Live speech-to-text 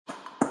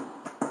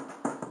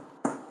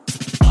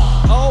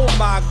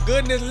my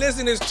goodness.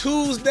 Listen, it's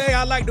Tuesday.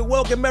 I'd like to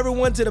welcome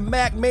everyone to the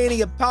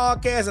MackMania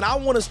podcast. And I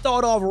want to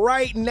start off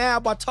right now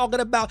by talking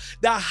about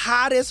the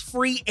hottest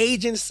free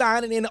agent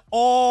signing in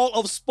all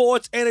of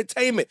sports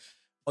entertainment.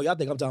 Oh, y'all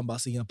think I'm talking about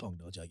CM Punk,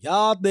 don't y'all?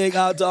 Y'all think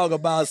I'm talking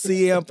about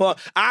CM Punk.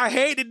 I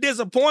hate to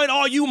disappoint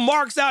all you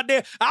marks out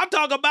there. I'm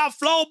talking about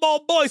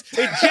Flowbo Boys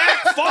and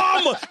Jack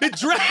Farmer,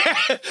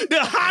 the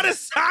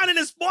hottest signing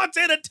in sports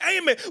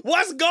entertainment.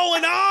 What's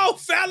going on,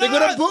 fellas? They're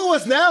going to boo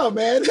us now,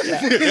 man.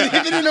 They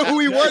didn't know who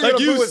we were. Like,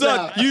 you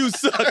suck. You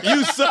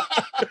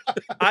suck.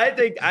 I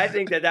think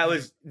that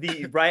was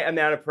the right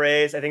amount of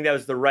praise. I think that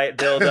was the right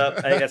build-up.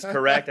 I think that's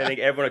correct. I think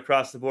everyone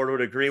across the board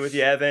would agree with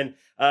you, Evan.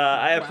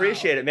 I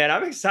appreciate it, man.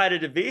 I'm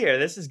excited to be here.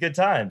 This is good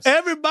times.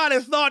 Everybody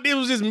thought it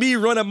was just me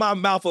running my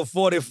mouth for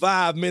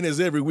 45 minutes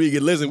every week.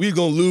 And listen, we're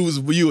going to lose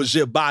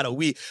viewership by the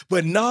week.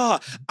 But nah,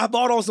 I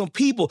brought on some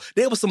people.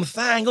 There was some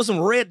some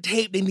red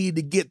tape they needed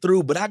to get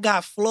through. But I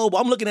got Flo.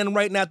 I'm looking at him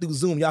right now through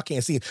Zoom. Y'all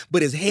can't see him.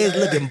 But his head's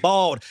looking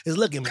bald. It's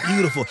looking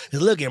beautiful.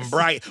 It's looking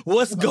bright.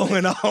 What's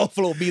going on,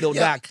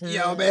 FloBito.com?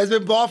 Yo, man, it's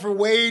been bald for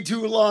way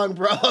too long,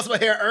 bro. I lost my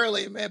hair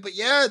early, man. But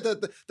yeah,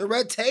 the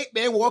red tape,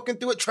 man, walking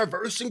through it,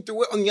 traversing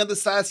through it on the other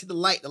side. I see the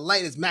light. The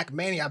light is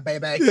MackMania,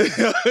 baby.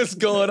 What's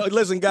going on?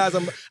 Listen, guys,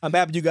 I'm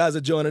happy you guys are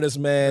joining us,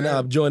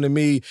 man. Joining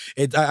me.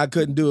 I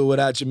couldn't do it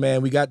without you,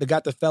 man. We got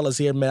the fellas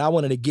here, man. I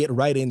wanted to get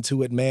right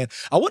into it, man.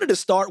 I wanted to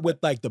start with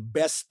like the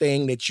best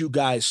thing that you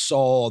guys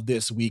saw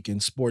this week in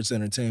sports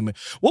entertainment.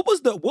 What was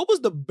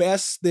the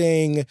best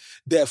thing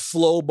that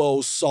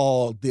Flobo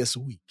saw this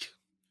week?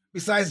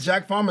 Besides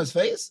Jack Farmer's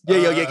face?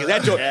 Yeah, because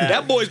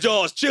that boy's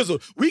jaw is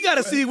chiseled. We got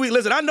to see,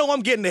 listen, I know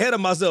I'm getting ahead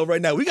of myself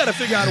right now. We got to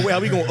figure out a way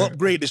how we going to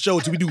upgrade the show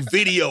till we do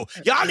video.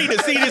 Y'all need to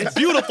see this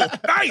beautiful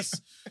face.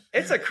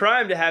 It's a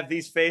crime to have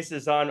these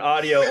faces on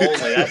audio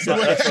only. That's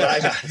what I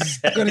got to say.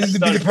 It's going to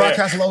be the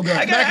broadcast logo.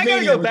 I got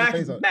to go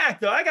back. Mac,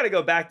 though, I got to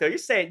go back, though. You're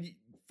saying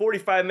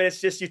 45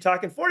 minutes just you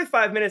talking.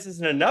 45 minutes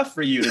isn't enough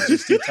for you to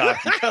just do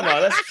talking. Come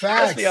on,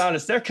 let's be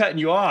honest. They're cutting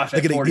you off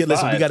at 45.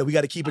 Listen, we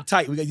got to keep it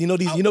tight.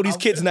 These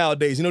kids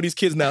nowadays.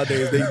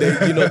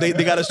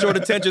 They got a short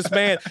attention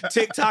span.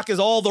 TikTok is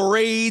all the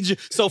rage.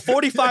 So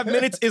 45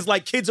 minutes is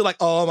like kids are like,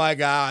 oh my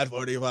God,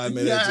 45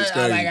 minutes is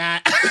crazy. Oh my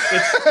God.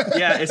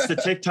 It's the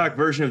TikTok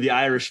version of The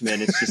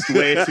Irishman. It's just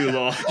way too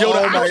long. Yo,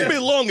 The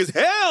Irishman long as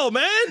hell,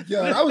 man.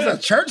 Yo, that was a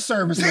church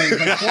service,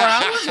 like 4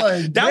 hours.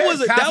 Like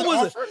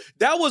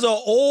that was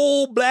a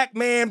old black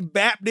man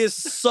Baptist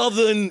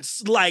Southern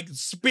like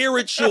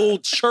spiritual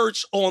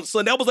church on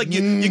Sunday. That was like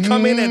you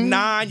come in at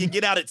 9, you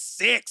get out at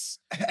 6.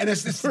 And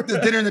it's the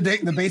dinner in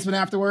the basement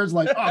afterwards.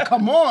 Like, oh,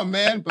 come on,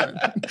 man. But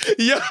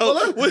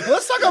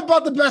let's talk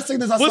about the best thing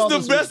that I saw this week.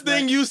 What's the best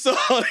thing you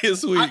saw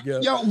this week?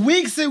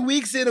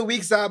 Weeks in and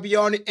weeks I'll be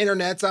on the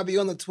internets, I'll be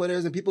on the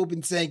Twitters, and people have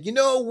been saying, you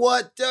know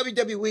what?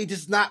 WWE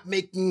just not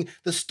making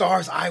the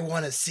stars I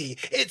want to see.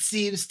 It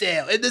seems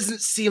stale. It doesn't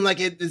seem like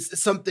it is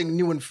something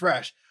new and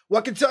fresh. Well,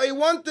 I can tell you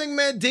one thing,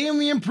 man.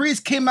 Damian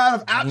Priest came out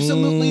of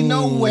absolutely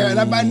nowhere.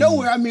 And by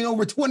nowhere, I mean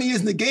over 20 years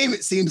in the game,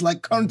 it seems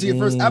like, coming to your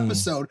first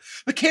episode.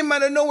 But came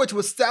out of nowhere to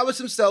establish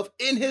himself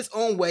in his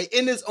own way,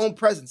 in his own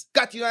presence.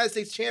 Got the United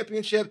States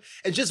Championship.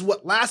 And just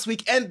last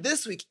week and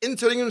this week,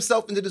 inserting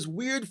himself into this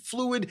weird,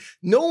 fluid,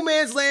 no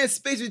man's land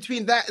space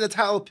between that and the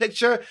title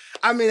picture.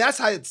 I mean, that's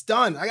how it's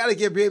done. I got to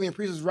give Damian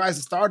Priest's rise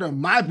to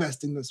stardom my best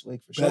thing this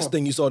week, for sure. Best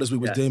thing you saw this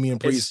week was Damian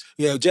Priest.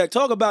 Yeah, Jack,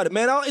 talk about it,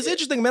 man. It's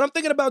interesting, man. I'm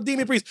thinking about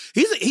Damian Priest.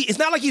 It's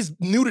not like he's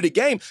new to the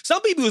game.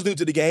 Some people was new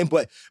to the game,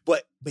 but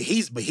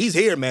he's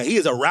here, man. He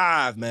has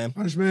arrived, man.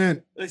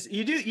 Punishment.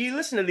 You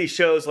listen to these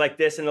shows like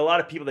this, and a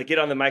lot of people that get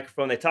on the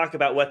microphone, they talk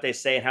about what they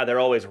say and how they're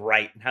always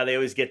right and how they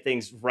always get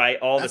things right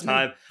all the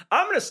time. Me.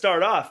 I'm going to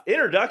start off.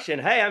 Introduction.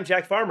 Hey, I'm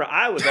Jack Farmer.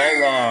 I was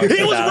all wrong.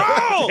 He was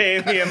wrong.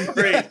 Damian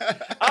Priest.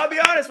 I'll be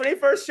honest. When he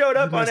first showed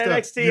up on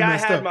NXT, I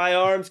had my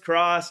arms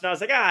crossed, and I was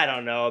like, I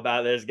don't know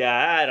about this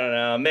guy. I don't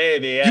know.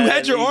 Maybe. You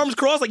had your arms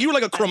crossed like you were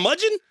like a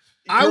curmudgeon?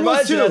 I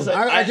was too.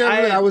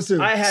 I was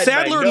too. I had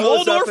Sadler and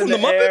Waldorf from the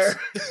Muppets?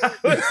 I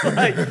was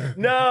like,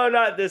 no,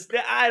 not this.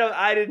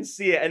 I didn't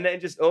see it. And then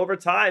just over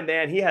time,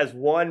 man, he has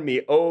won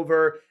me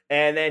over.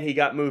 And then he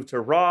got moved to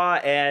Raw.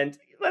 And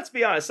let's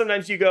be honest,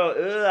 sometimes you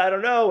go, I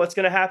don't know what's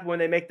going to happen when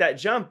they make that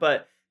jump.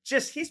 But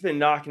he's been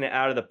knocking it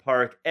out of the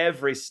park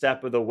every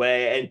step of the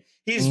way. And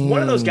he's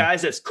one of those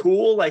guys that's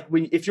cool. Like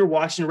if you're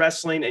watching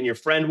wrestling and your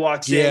friend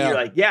walks in, you're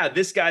like, yeah,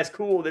 this guy's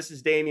cool. This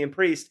is Damian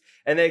Priest.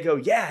 And they go,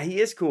 yeah, he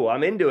is cool.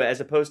 I'm into it.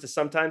 As opposed to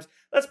sometimes,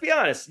 let's be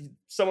honest,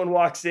 someone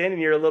walks in and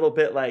you're a little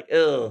bit like,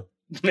 ugh.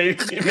 Maybe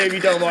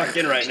don't walk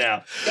in right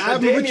now.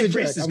 Damian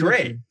Priest is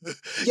great.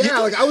 Yeah,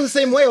 like I was the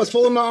same way. I was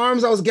folding my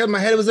arms. I was getting my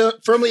head was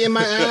firmly in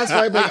my ass.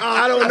 Right? Like,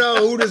 I don't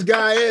know who this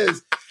guy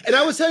is. And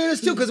I was telling you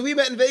this too, because we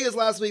met in Vegas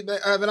last week,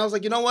 and I was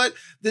like, you know what?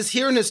 This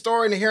hearing his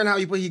story and hearing how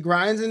he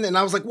grinds in, and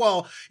I was like,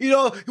 well,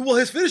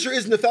 his finisher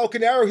isn't the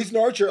Falcon Arrow, he's an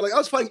archer. Like, I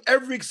was finding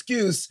every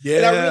excuse. Yeah.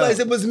 And I realized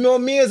it was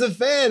me as a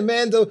fan,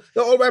 man. The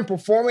all-around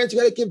performance, you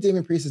got to give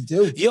Damian Priest his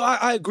due.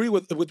 I agree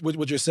with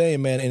what you're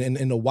saying, man,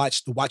 and to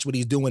watch what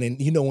he's doing. And,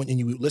 when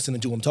you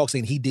listening to him talk,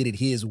 saying he did it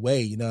his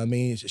way, you know what I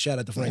mean? Shout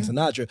out to Frank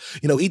Sinatra.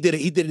 He did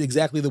it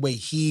exactly the way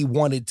he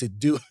wanted to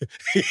do it.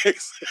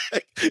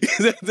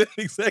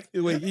 exactly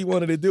the way he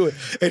wanted to do it.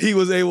 And he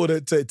was able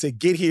to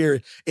get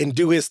here and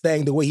do his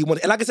thing the way he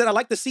wanted. And like I said, I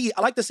like to see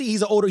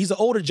he's an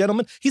older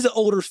gentleman. He's an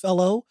older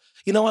fellow.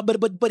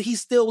 But he's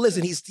still,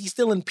 he's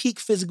still in peak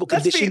physical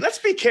condition. Let's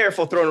be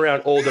careful throwing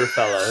around older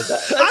fellows.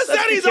 I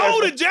said he's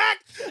older,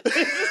 Jack.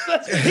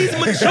 He's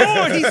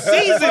mature. He's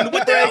seasoned.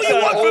 What the hell you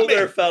want from me?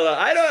 Older fella.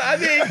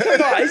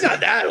 Come on. He's not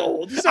that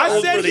old.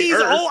 I said he's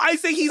old. I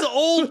say he's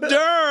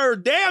older.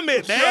 Damn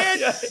it, man.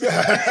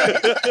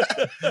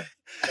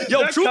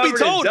 Yo, truth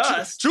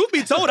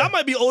be told, I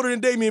might be older than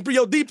Damian Priest.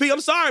 Yo, DP,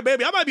 I'm sorry,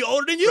 baby. I might be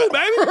older than you,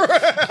 baby.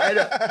 I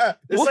know.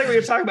 It's like we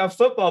were talking about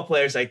football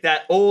players, like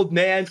that old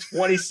man,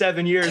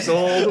 27 years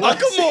old. Oh,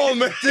 come on,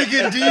 man.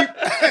 Digging deep.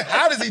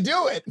 How does he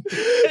do it?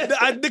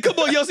 Come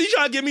on, yo, so you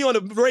trying to get me on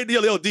the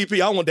radio? Yo, DP, I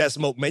don't want that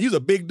smoke, man. You's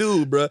a big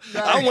dude, bro.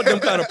 I don't want them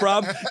kind of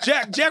problem.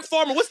 Jack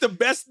Farmer, what's the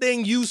best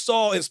thing you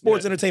saw in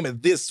sports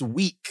entertainment this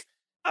week?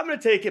 I'm going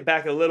to take it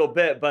back a little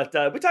bit, but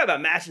we talk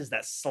about matches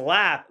that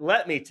slap.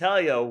 Let me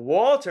tell you,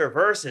 Walter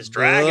versus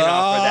Dragunov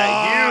for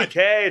that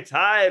UK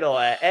title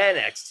at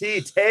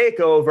NXT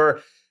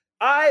TakeOver.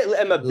 I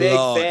am a big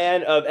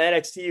fan of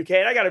NXT UK,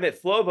 and I got to admit,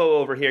 Flobo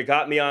over here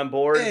got me on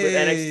board with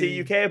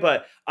NXT UK,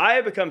 but I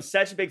have become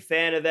such a big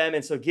fan of them,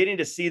 and so getting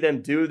to see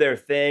them do their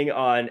thing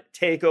on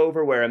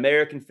TakeOver, where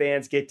American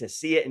fans get to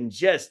see it and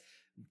just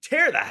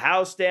tear the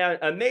house down.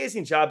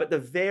 Amazing job. But the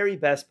very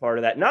best part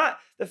of that, not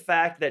the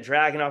fact that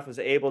Dragunov was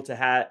able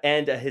to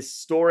end a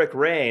historic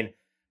reign,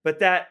 but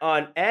that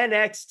on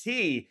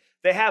NXT,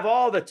 they have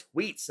all the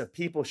tweets of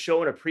people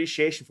showing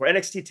appreciation for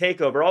NXT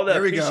TakeOver, all the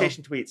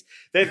appreciation tweets.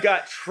 They've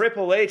got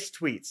Triple H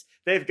tweets.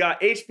 They've got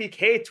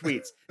HBK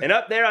tweets. And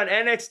up there on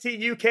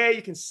NXT UK,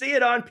 you can see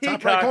it on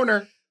Peacock. Top right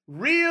corner.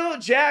 Real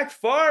Jack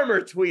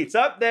Farmer tweets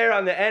up there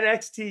on the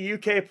NXT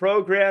UK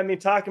programming,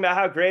 talking about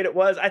how great it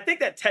was. I think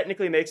that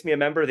technically makes me a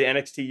member of the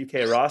NXT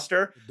UK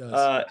roster. It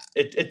does.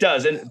 It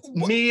does. And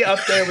me up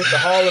there with the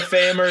Hall of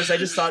Famers, I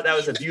just thought that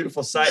was a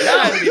beautiful sight.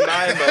 That would be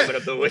my moment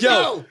of the week.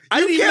 Yo,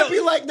 you can't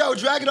be like, no,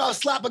 Dragunov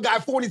slap a guy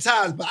 40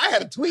 times, but I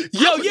had a tweet.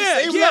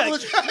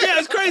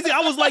 It's crazy. I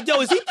was like, yo,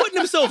 is he putting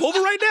himself over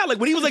right now? Like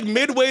when he was like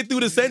midway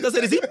through the sentence, I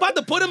said, is he about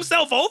to put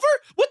himself over?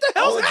 What the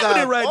hell's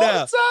happening right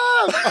now?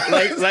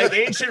 Like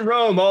ancient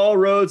Rome, all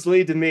roads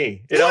lead to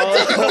me. Yo,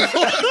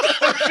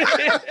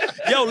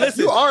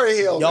 listen. You are a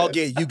heel.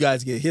 You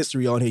guys get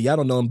history on here. Y'all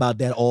don't know about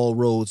that all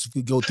roads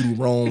go through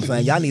Rome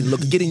thing. Y'all need to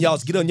look, get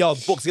on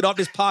y'all's books. Get off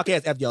this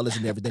podcast after y'all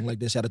listen to everything like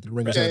this. Shout out to the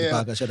Ringers. Shout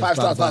out to the podcast.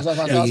 Shout out to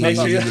Spotify. Make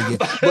sure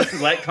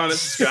you like, comment,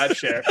 subscribe,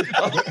 share.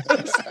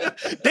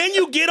 Then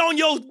you get on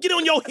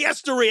your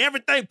history.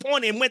 Everything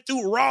pointing went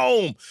through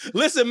Rome.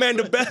 Listen, man,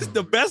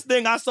 the best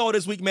thing I saw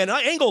this week, man.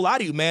 I ain't gonna lie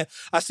to you, man.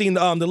 I seen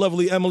the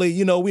lovely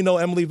Emily. We know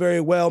Emily very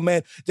well,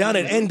 man. Down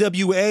at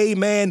NWA,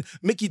 man.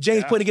 Mickey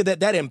James putting together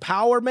that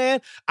Empower,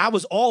 man.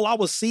 All I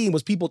was seeing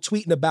was people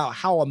tweeting about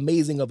how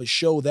amazing of a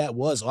show that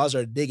was. So I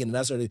started digging and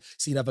I started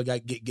seeing if I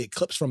got get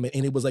clips from it.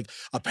 And it was like,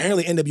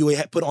 apparently NWA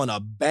had put on a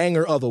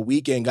banger of a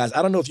weekend, guys.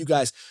 I don't know if you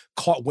guys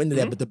caught wind of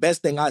that, but the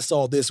best thing I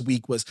saw this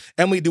week was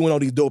Emily doing all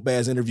these dope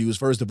ass interviews,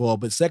 first of all.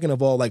 But second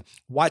of all, like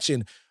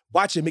watching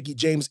Mickey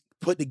James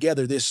put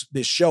together this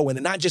show,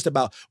 and not just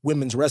about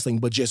women's wrestling,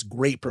 but just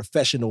great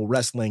professional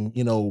wrestling,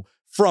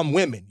 from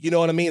women. You know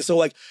what I mean? So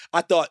like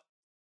I thought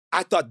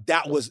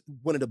that was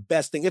one of the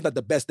best things, if not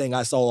the best thing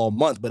I saw all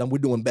month, but we're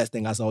doing best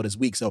thing I saw this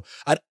week. So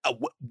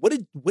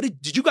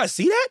did you guys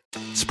see that?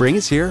 Spring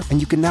is here, and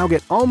you can now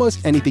get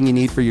almost anything you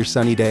need for your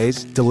sunny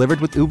days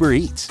delivered with Uber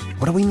Eats.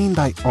 What do we mean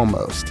by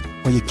almost?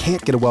 Well, you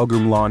can't get a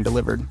well-groomed lawn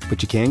delivered,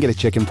 but you can get a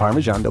chicken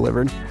parmesan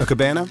delivered. A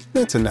cabana?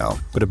 That's a no.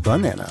 But a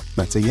banana?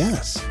 That's a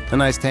yes. A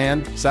nice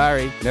tan?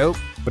 Sorry, nope.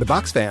 But a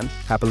box fan?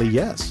 Happily,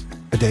 yes.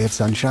 A day of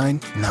sunshine?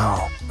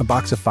 No. A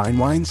box of fine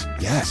wines?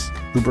 Yes.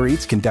 Uber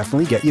Eats can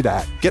definitely get you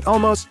that. Get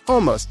almost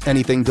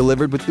anything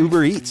delivered with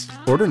Uber Eats.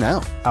 Order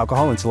now.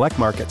 Alcohol in select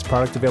markets.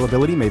 Product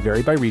availability may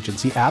vary by region.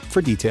 See app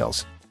for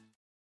details.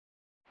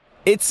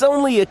 It's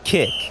only a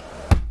kick.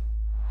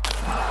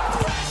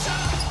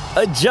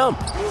 A jump.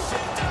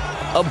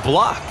 A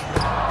block.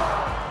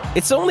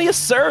 It's only a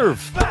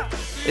serve.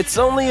 It's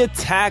only a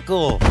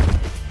tackle.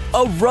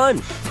 A run.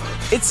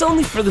 It's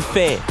only for the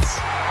fans.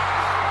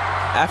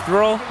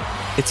 After all,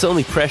 it's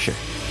only pressure.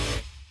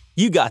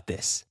 You got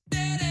this.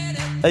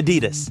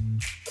 Adidas.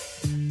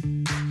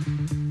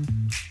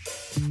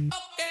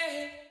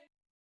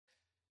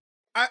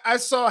 I I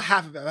saw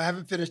half of it. I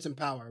haven't finished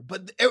Empower,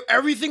 but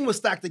everything was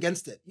stacked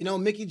against it. You know,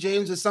 Mickie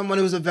James is someone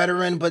who's a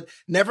veteran, but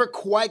never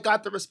quite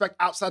got the respect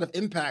outside of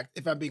Impact,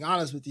 if I'm being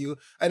honest with you,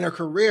 in her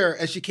career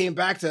as she came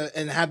back to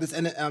and had this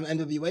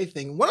NWA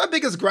thing. One of my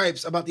biggest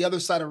gripes about the other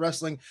side of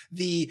wrestling,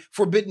 the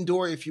forbidden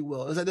door, if you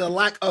will, is that the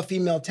lack of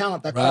female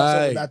talent that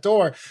crosses over that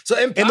door. So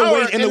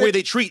Empower, and the way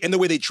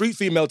they treat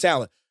female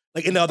talent.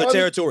 Like in the other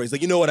territories.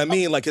 Like, you know what I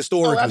mean? Like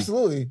historically. Oh,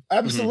 absolutely.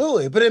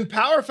 Absolutely. But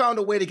Empower found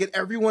a way to get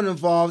everyone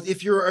involved.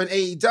 If you're an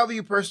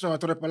AEW person or a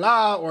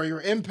AAA or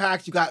you're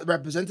Impact, you got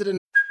represented in.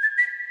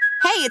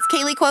 Hey, it's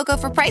Kaylee Cuoco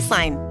for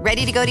Priceline.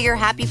 Ready to go to your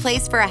happy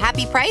place for a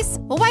happy price?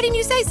 Well, why didn't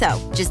you say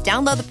so? Just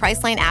download the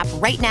Priceline app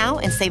right now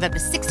and save up to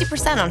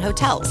 60% on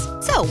hotels.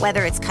 So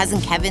whether it's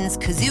Cousin Kevin's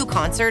Kazoo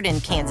Concert in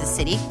Kansas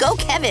City, go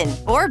Kevin,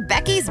 or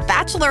Becky's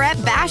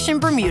Bachelorette Bash in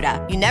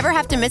Bermuda, you never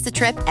have to miss a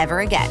trip ever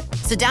again.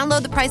 So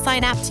download the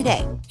Priceline app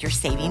today. Your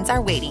savings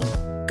are waiting.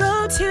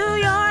 Go to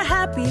your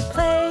happy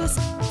place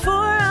for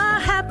a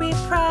happy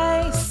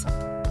price.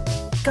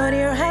 Go to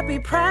your happy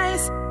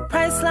price,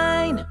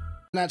 Priceline.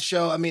 That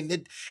show, I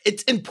mean,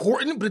 it's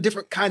important, but a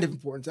different kind of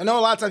importance. I know a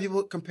lot of times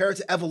people compare it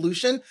to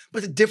Evolution,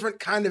 but it's a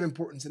different kind of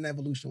importance than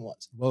Evolution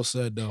was. Well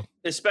said, though.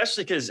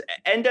 Especially because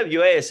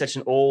NWA is such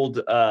an old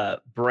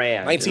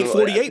brand.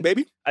 1948,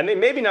 baby. I mean,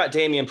 maybe not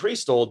Damian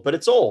Priest old, but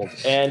it's old.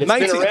 And it's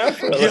been around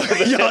for a little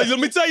bit. Let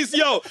me tell you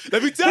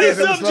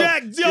something,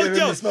 Jack.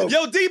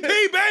 Yo, DP,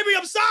 baby,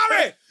 I'm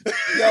sorry.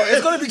 Yo,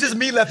 it's going to be just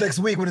me left next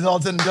week when it's all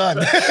done and done.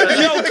 Yo,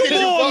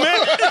 come on,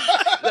 man.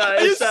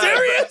 Are you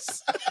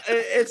serious?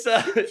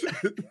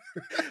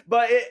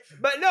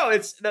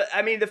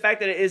 The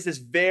fact that it is this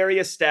very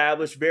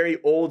established,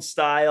 very old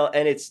style,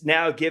 and it's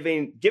now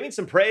giving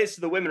some praise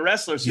to the women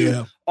wrestlers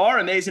who are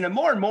amazing. And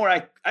more,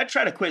 I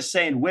try to quit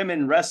saying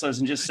women wrestlers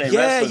and just say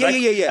wrestlers.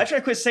 I try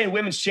to quit saying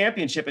women's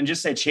championship and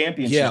just say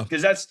championship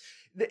because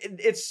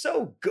it's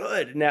so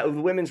good now with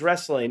women's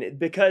wrestling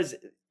because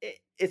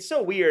it's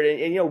so weird,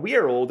 and we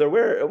are older.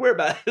 We're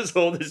about as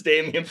old as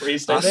Damian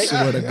Priest, I think.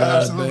 Swear to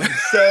God, man.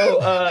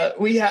 So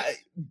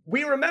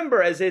we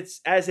remember as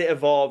it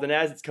evolved and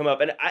as it's come up.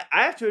 And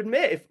I have to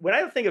admit, when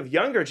I think of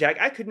younger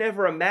Jack, I could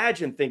never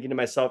imagine thinking to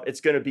myself,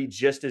 it's going to be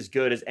just as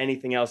good as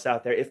anything else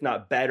out there, if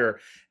not better.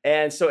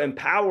 And so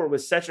Empower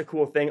was such a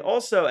cool thing.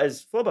 Also,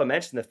 as Flobo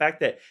mentioned, the fact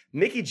that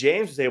Mickie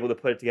James was able to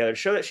put it together,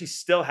 show that she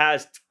still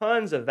has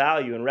tons of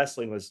value in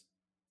wrestling was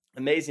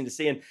amazing to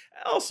see. And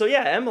also,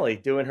 Emily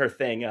doing her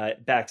thing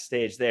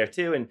backstage there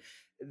too. And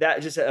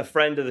that just a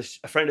friend of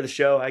the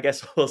show, I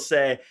guess we'll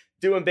say,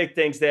 doing big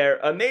things there.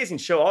 Amazing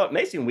show,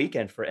 amazing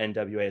weekend for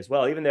NWA as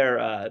well. Even their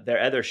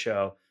other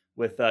show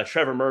with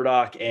Trevor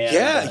Murdoch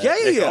and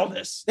Nick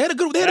Aldis. They had a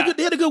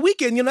good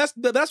weekend. You know,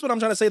 that's what I'm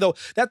trying to say though.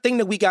 That thing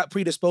that we got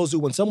predisposed to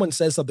when someone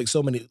says something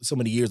so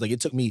many years, like it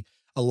took me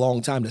a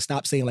long time to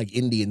stop saying like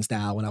Indian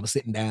style when I was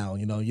sitting down,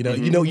 you know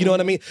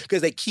what I mean?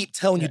 Because they keep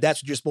telling you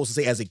that's what you're supposed to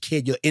say as a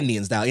kid. You're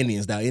Indian style.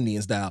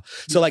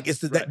 So like it's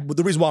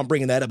the reason why I'm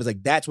bringing that up is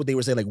like that's what they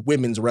were saying, like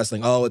women's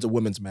wrestling. Oh, it's a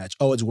women's match.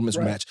 Oh, it's a women's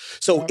match.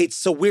 So it's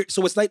so weird.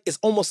 So it's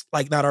almost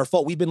like not our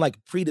fault. We've been like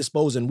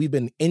predisposed and we've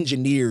been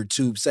engineered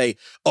to say,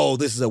 oh,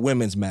 this is a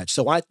women's match.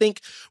 So I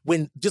think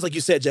when, just like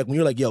you said, Jack, when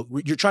you're like, yo,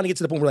 you're trying to get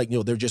to the point where like,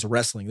 they're just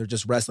wrestling.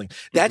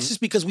 That's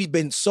just because we've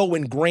been so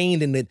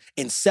ingrained in it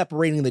and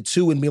separating the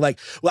two and be like,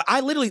 well,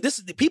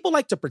 people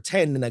like to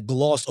pretend and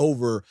gloss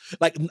over,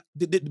 like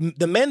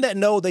the men that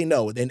know, they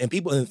know, and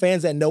people and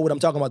fans that know what I'm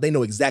talking about, they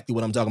know exactly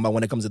what I'm talking about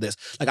when it comes to this.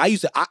 Like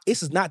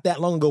this is not that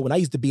long ago when I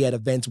used to be at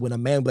events when a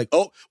man would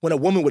like, when a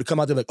woman would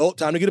come out there like,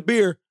 time to get a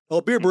beer,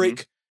 beer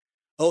break.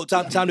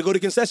 Time to go to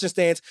concession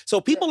stands.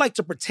 So people like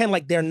to pretend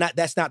like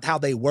that's not how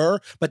they were,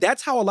 but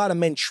that's how a lot of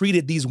men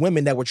treated these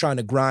women that were trying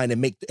to grind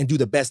and do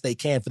the best they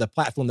can for the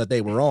platform that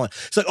they were on.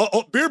 It's like,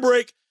 beer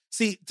break.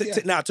 See,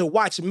 now to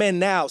watch men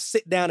now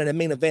sit down in a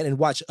main event and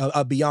watch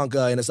a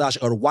Bianca and a Sasha,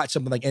 or watch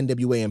something like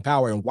NWA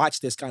Empower and watch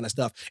this kind of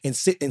stuff and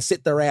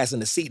sit their ass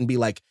in the seat and be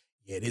like,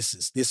 this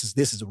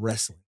is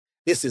wrestling.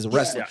 This is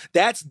wrestling.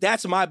 Yeah.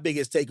 That's my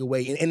biggest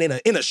takeaway. And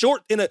in a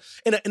short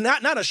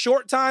not a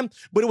short time,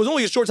 but it was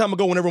only a short time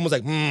ago when everyone was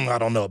like, I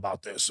don't know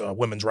about this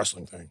women's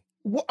wrestling thing.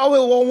 Well,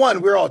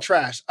 we're all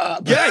trash.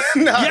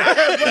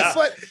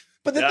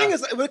 But the thing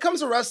is, when it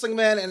comes to wrestling,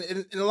 man,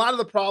 and a lot of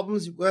the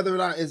problems, whether or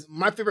not is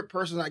my favorite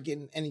person not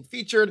getting any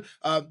featured,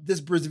 this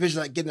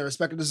division not getting the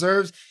respect it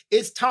deserves,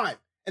 it's time.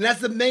 And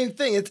that's the main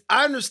thing.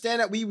 I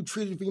understand that we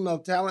treated female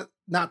talent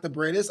not the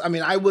greatest. I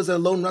mean, I was a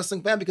lone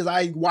wrestling fan because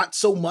I watched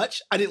so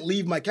much, I didn't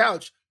leave my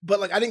couch.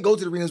 But like, I didn't go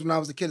to the arenas when I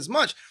was a kid as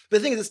much. But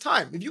the thing is, it's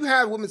time. If you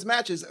have women's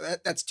matches,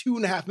 that's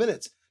 2.5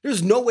 minutes.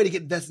 There's no way to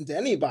get invested into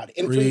anybody.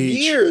 And for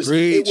years,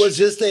 it was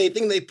just a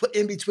thing they put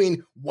in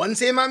between one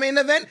semi-main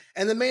event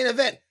and the main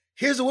event.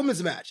 Here's a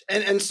women's match.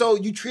 And so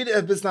you treat it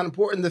as if it's not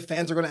important, the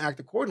fans are going to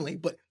act accordingly.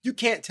 But you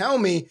can't tell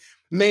me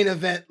main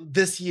event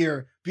this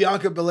year,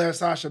 Bianca Belair,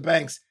 Sasha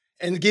Banks,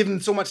 and give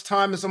them so much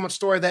time and so much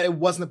story that it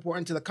wasn't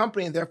important to the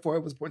company and therefore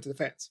it was important to the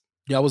fans.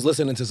 Yeah, I was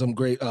listening to some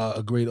great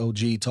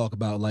OG talk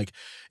about like,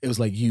 it was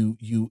like you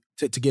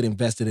to get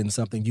invested in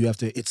something, you have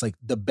to, it's like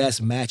the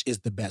best match is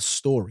the best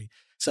story.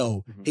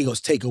 So he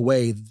goes, take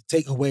away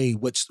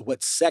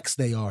what sex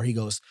they are. He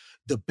goes,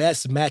 the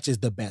best match is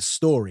the best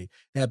story.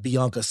 That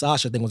Bianca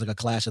Sasha thing was like a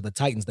Clash of the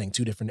Titans thing,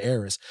 2 different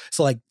eras.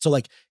 So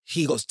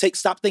he goes,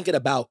 stop thinking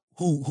about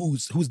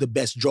who's the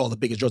best draw, the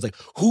biggest draw. It's like,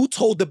 who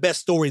told the best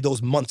story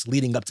those months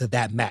leading up to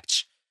that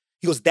match?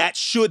 He goes, that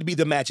should be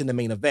the match in the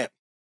main event.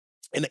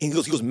 And he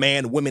goes,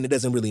 man, women, it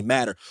doesn't really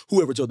matter.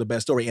 Whoever told the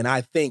best story. And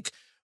I think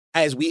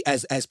as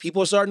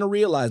people are starting to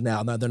realize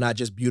now they're not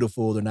just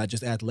beautiful, they're not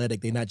just athletic,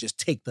 they not just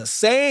take the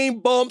same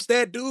bumps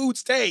that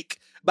dudes take,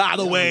 by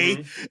the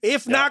way,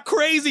 if not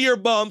crazier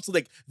bumps.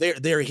 Like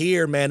they're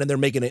here, man, and they're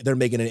making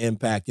an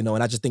impact, you know.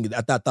 And I just think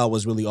I thought that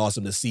was really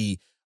awesome to see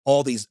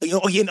all these,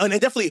 you know, and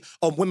definitely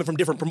women from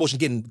different promotions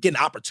getting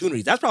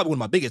opportunities. That's probably one of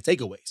my biggest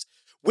takeaways.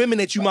 Women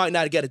that you might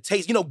not get a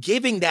taste, you know,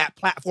 giving that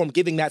platform,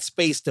 giving that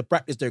space to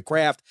practice their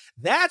craft.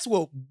 That's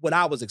what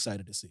I was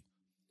excited to see.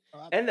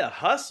 And the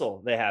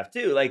hustle they have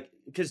too, like,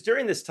 because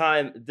during this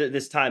time,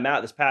 this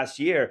past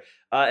year,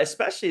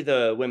 especially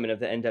the women of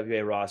the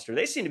NWA roster,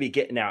 they seem to be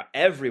getting out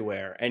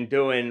everywhere and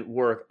doing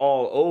work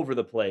all over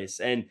the place.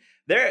 And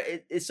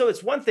so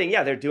it's one thing,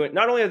 they're doing.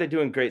 Not only are they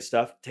doing great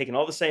stuff, taking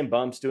all the same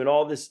bumps, doing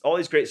all these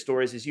great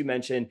stories, as you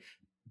mentioned,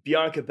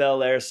 Bianca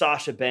Belair,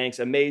 Sasha Banks,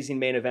 amazing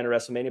main event of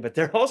WrestleMania, but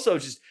they're also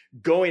just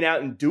going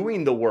out and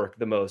doing the work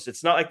the most.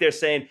 It's not like they're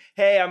saying,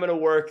 "Hey, I'm going to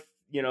work,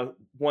 you know,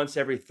 once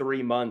every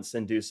 3 months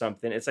and do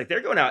something." It's like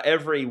they're going out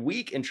every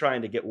week and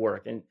trying to get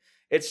work. And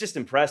it's just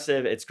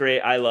impressive. It's great.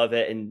 I love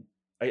it. And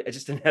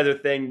just another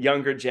thing,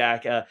 younger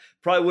Jack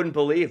probably wouldn't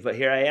believe, but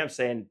here I am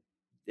saying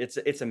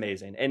it's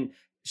amazing. And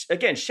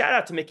again, shout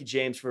out to Mickie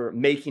James for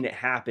making it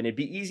happen. It'd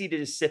be easy to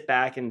just sit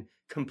back and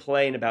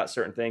complain about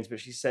certain things, but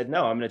she said,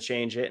 no, I'm going to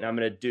change it and I'm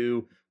going to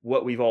do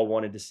what we've all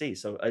wanted to see.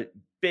 So a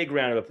big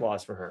round of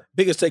applause for her.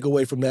 Biggest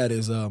takeaway from that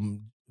is,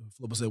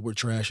 Flipper said we're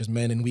trash as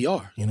men, and we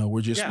are. You know,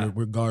 we're just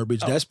we're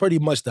garbage. That's pretty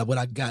much what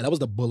I got. That was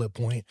the bullet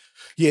point.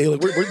 Yeah,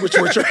 like we're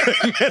trash.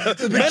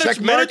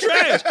 Men are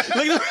trash.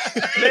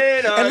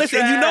 And listen,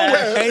 trash. You know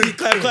what? And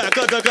clap.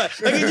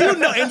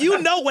 Like,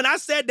 you know when I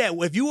said that,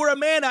 if you were a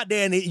man out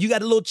there and you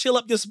got a little chill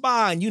up your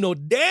spine, you know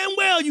damn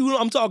well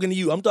I'm talking to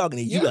you. I'm talking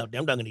to you out there.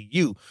 I'm talking to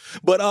you.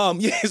 But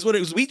it's what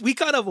it was. We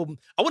kind of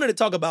I wanted to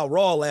talk about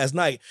Raw last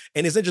night,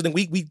 and it's interesting.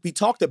 We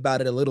talked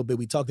about it a little bit.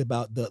 We talked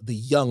about the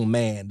young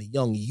man, the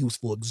young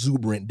youthful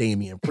exuberant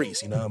Damian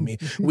Priest, you know what I mean?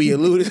 We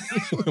alluded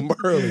to him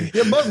early.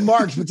 You're both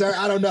marks, but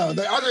I don't know.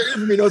 The other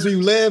infamy knows where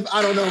you live.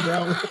 I don't know,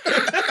 bro.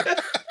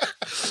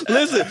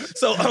 Listen,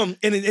 so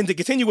and to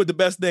continue with the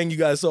best thing you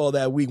guys saw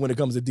that week when it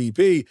comes to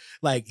DP,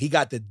 like he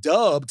got the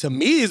dub, to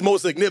me his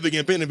most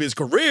significant pin of his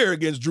career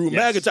against Drew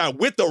McIntyre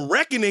with the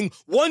Reckoning,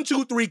 1,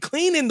 2, 3,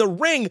 clean in the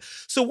ring.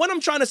 So what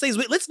I'm trying to say is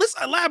let's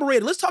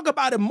elaborate. Let's talk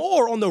about it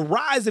more on the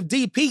rise of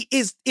DP.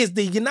 Is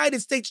the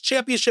United States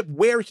Championship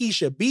where he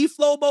should be,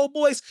 Flobo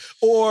boys,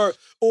 or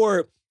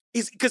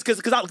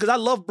because I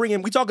love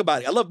bringing, we talk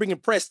about it, I love bringing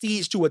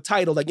prestige to a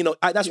title. Like, you know,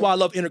 that's why I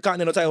love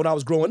Intercontinental title when I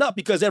was growing up,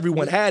 because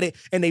everyone had it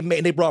and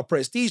they brought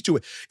prestige to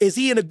it. Is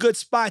he in a good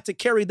spot to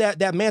carry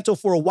that mantle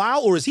for a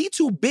while, or is he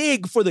too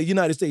big for the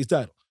United States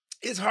title?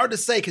 It's hard to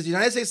say, because the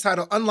United States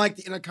title, unlike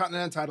the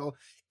Intercontinental title,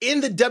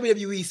 in the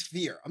WWE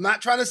sphere, I'm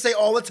not trying to say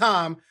all the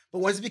time, but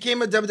once it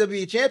became a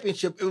WWE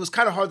championship, it was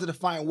kind of hard to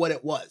define what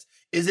it was.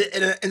 Is it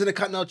an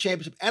Intercontinental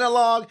Championship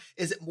analog?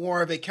 Is it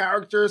more of a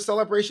character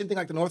celebration thing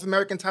like the North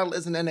American title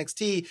is in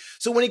NXT?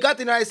 So when he got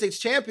the United States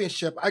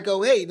Championship, I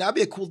go, hey, that'd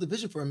be a cool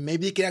division for him.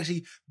 Maybe he can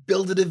actually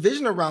build a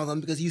division around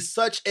him, because he's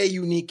such a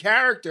unique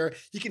character.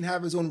 He can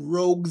have his own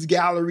rogues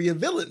gallery of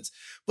villains.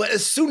 But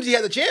as soon as he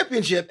had the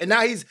championship and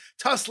now he's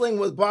tussling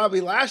with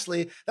Bobby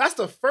Lashley, that's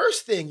the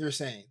first thing you're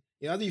saying.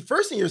 You know, the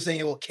first thing you're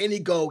saying, well, can he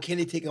go? Can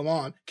he take him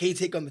on? Can he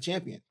take on the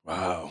champion?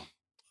 Wow.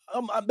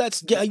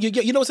 That's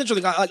you know what's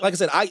interesting. Like I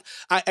said, I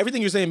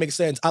everything you're saying makes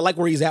sense. I like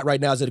where he's at right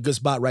now. He's at a good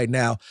spot right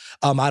now.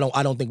 I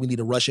don't think we need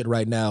to rush it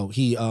right now.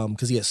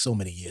 Because he has so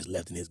many years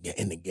left in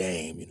the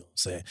game. You know what I'm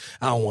saying?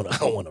 I don't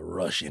want to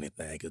rush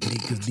anything because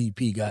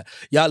DP got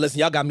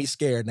y'all got me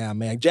scared now,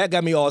 man. Jack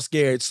got me all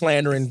scared,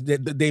 slandering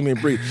Damian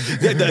Priest.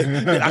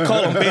 I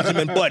call him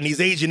Benjamin Button.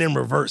 He's aging in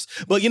reverse.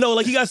 But you know,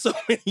 like he got so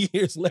many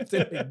years left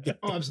in the game.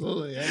 Oh,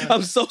 absolutely. Yeah.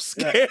 I'm so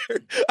scared.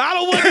 I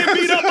don't want to get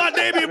beat up by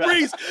Damian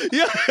Priest.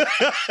 Yeah.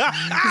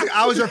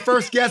 I was your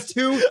first guest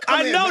too.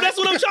 I know, that's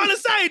what I'm trying to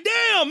say.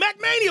 Damn,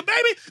 MackMania,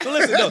 baby. But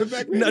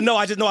listen, no,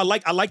 I just know I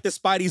like the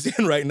spot he's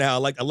in right now.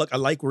 I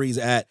like where he's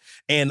at,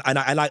 and like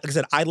I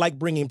said, I like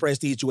bringing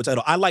prestige to a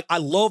title. I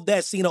love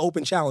that Cena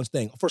Open Challenge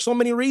thing for so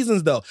many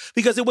reasons though,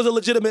 because it was a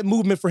legitimate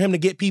movement for him to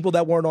get people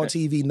that weren't on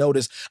TV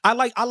noticed. I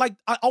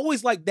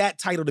always like that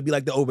title to be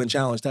like the Open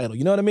Challenge title.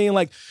 You know what I mean?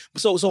 Like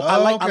so I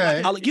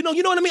like you know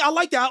what I mean? I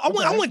like that. I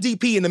want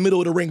DP in the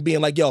middle of the ring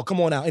being like, yo, come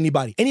on out,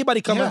 anybody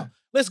come out.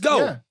 Let's go.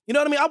 Yeah. You know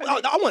what I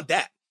mean? I want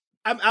that.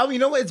 You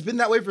know what? It's been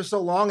that way for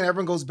so long, and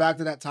everyone goes back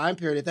to that time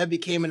period. If that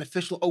became an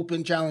official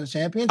Open Challenge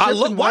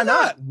championship, why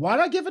not? Why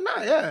not give it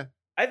not? Yeah.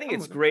 I think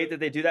it's great that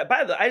they do that.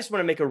 By the way, I just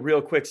want to make a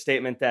real quick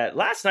statement that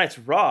last night's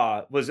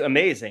Raw was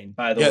amazing,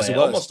 by the way. It was.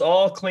 Almost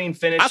all clean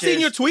finishes. I seen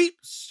your tweet.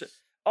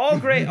 All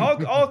great,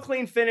 all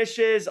clean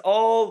finishes,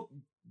 all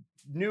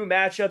new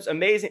matchups,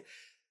 amazing.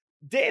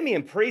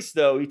 Damian Priest,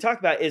 though, you talk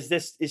about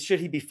should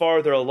he be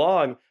farther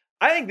along?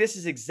 I think this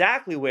is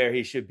exactly where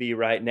he should be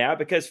right now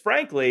because,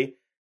 frankly,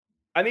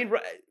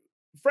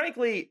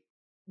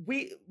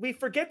 we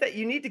forget that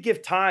you need to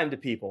give time to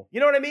people.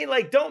 You know what I mean?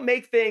 Like, don't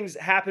make things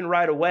happen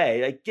right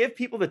away. Like, give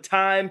people the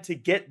time to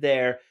get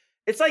there.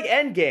 It's like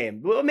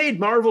Endgame. What made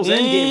Marvel's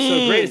Endgame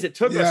so great is it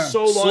took us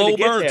so long to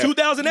get there.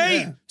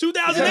 2008.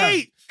 2008.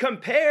 Yeah.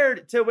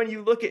 Compared to when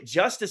you look at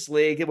Justice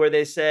League, where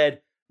they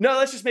said, no,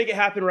 let's just make it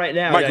happen right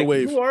now.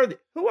 Microwave. Like,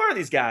 who are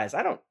these guys?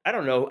 I don't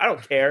know. I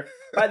don't care.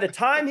 By the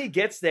time he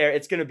gets there,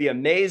 it's going to be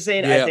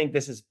amazing. Yeah. I think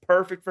this is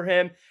perfect for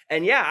him.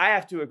 And yeah, I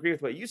have to agree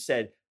with what you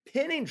said.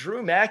 Pinning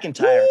Drew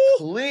McIntyre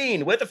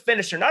clean with a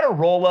finisher, not a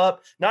roll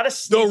up, not a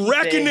sneaky The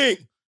Reckoning.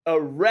 Thing. A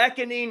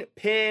Reckoning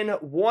pin,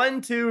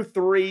 1, 2,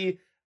 3.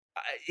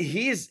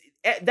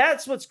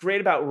 That's what's great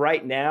about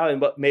right now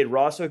and what made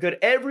Raw so good.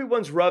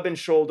 Everyone's rubbing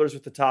shoulders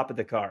with the top of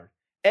the card.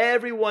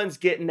 Everyone's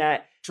getting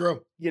that,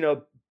 true,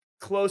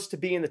 close to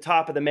being the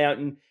top of the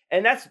mountain.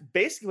 And that's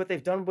basically what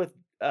they've done with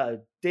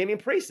Damian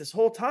Priest this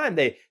whole time.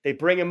 They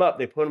bring him up.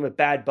 They put him with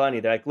Bad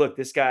Bunny. They're like, look,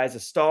 this guy's a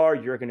star.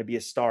 You're going to be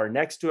a star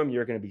next to him.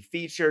 You're going to be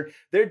featured.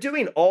 They're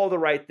doing all the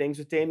right things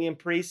with Damian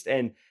Priest.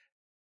 And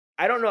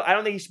I don't know. I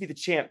don't think he should be the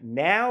champ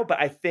now, but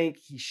I think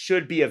he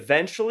should be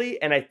eventually.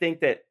 And I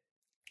think that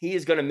he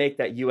is going to make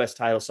that U.S.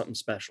 title something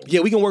special.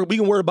 Yeah, we can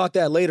worry about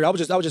that later. I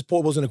was just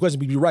posing the question,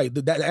 but you're right.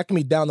 That can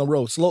be down the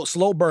road.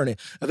 Slow burning.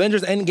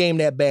 Avengers Endgame,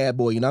 that bad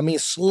boy. You know what I mean?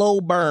 Slow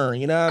burn.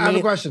 You know what I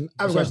mean? I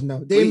have a question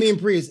though. Damian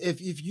Priest,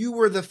 if you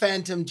were the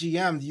Phantom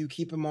GM, do you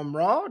keep him on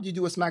Raw or do you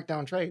do a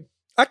SmackDown trade?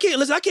 I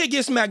can't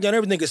get SmackDown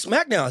everything because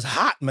SmackDown is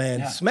hot, man.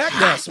 Yeah.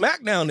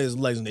 SmackDown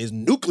is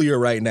nuclear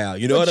right now.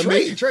 You know what I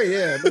mean?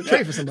 Trade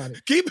for somebody.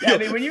 I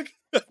mean, when you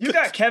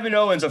got Kevin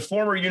Owens, a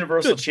former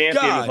Universal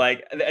Champion.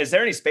 Like, is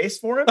there any space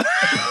for him?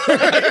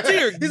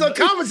 He's on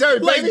commentary,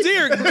 baby. Like,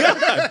 dear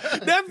God,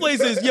 that place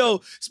is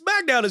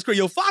SmackDown is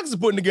crazy. Fox is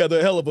putting together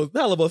a hell of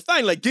a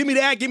thing. Like, give me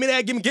that, give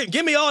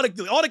me all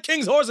the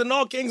King's horse and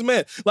all King's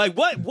men. Like,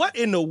 what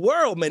in the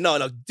world, man? No,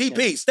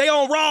 DP, stay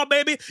on Raw,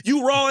 baby.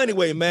 You Raw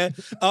anyway, man.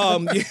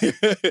 And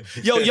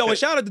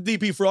shout out to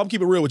DP for. I'm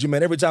keeping it real with you,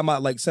 man. Every time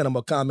I send him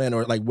a comment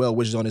or well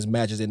wishes on his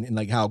matches and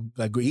like how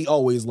he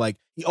always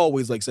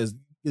says.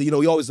 He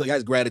always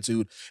has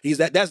gratitude.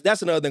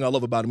 That's another thing I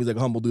love about him. He's like a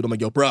humble dude. I'm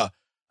like, yo, bruh,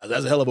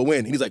 that's a hell of a win.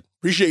 And he's like,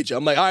 appreciate you.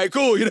 I'm like, all right,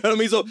 cool. You know what I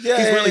mean? So he's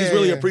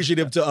really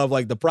appreciative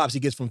of the props he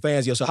gets from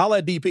fans. Yo, so holla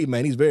at DP,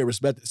 man. He's very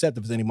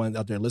receptive to anyone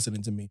out there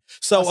listening to me.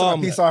 So I saw a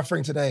peace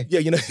offering today. Yeah,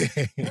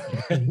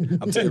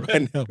 I'm telling you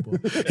right now, boy.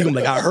 He's gonna be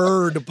like, I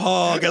heard the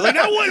podcast. Like,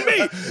 that wasn't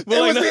me.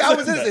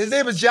 But his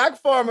name is Jack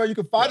Farmer. You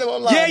can find him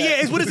online.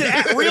 Yeah. What is it?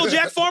 At Real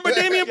Jack Farmer,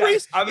 Damian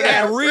Priest?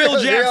 At Real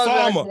Jack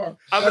Farmer.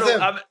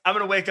 I'm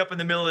gonna wake up in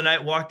the middle of the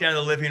night, walk down to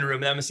the living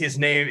room, and I'm gonna see his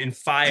name in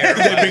fire.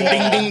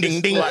 Ding, ding,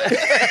 ding, ding.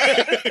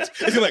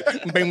 It's like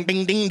bing,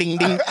 ding, ding, ding,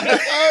 ding.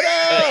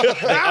 Oh no!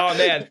 Oh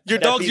man, your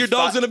dog's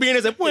gonna be in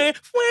there. It's like,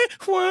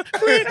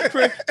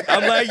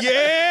 I'm like,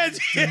 yeah.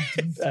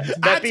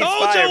 I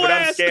told you, but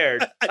I'm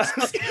scared.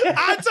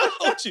 I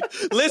told you.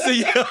 Listen,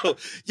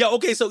 yo.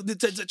 Okay, so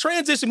to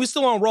transition, we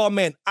still on Raw,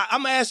 man.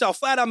 I'm gonna ask y'all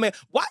flat out, man.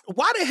 Why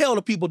the hell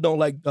do people don't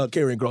like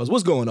Karrion Kross?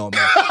 What's going on,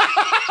 man?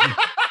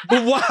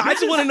 But why? I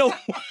just want to know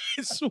why.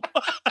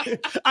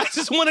 I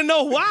just want to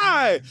know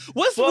why.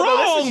 What's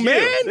wrong,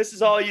 man? This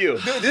is all you.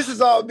 Dude, this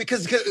is all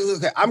because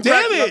I'm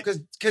cracking up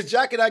because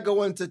Jack and I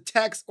go into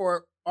text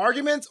or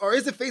arguments, or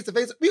is it face to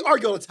face? We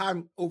argue all the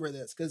time over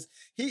this because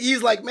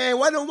he's like, man,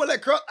 why don't we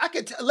let Kross?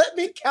 Let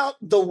me count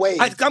the ways.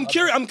 I'm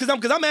curious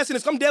because I'm asking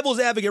this. I'm devil's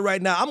advocate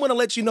right now. I'm going to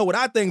let you know what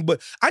I think,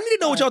 but I need to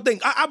know what y'all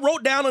think. I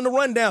wrote down on the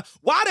rundown.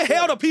 Why the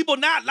hell do people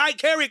not like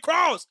Karrion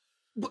Kross?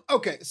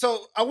 Okay,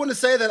 so I want to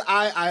say that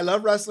I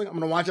love wrestling. I'm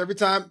going to watch every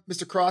time.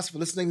 Mr. Kross, if you're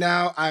listening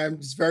now, I'm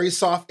just very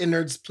soft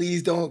innards.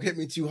 Please don't hit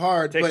me too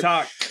hard.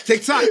 TikTok. When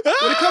it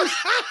comes,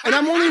 and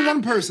I'm only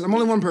one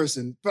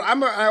person. But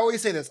I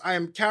always say this. I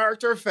am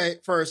character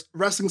first,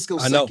 wrestling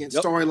skills second,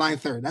 storyline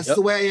third. That's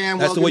the way I am.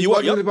 That's the way you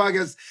are.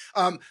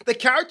 The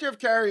character of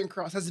Karrion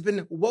Kross has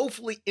been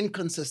woefully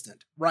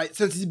inconsistent, right?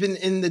 Since he's been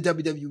in the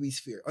WWE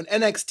sphere. On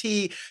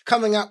NXT,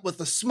 coming up with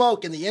the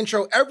smoke and the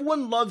intro.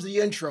 Everyone loves the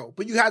intro,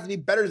 but you have to be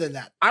better than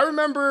that. I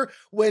remember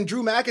when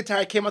Drew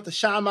McIntyre came out to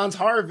Shaman's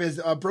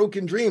Harvest,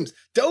 Broken Dreams.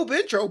 Dope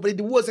intro, but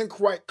it wasn't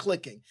quite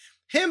clicking.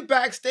 Him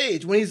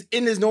backstage when he's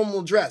in his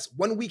normal dress.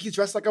 1 week he's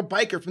dressed like a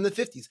biker from the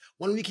 50s.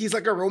 1 week he's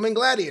like a Roman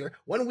gladiator.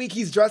 1 week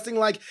he's dressing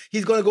like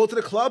he's going to go to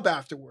the club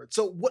afterwards.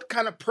 So what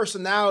kind of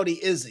personality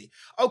is he?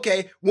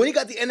 Okay, when he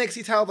got the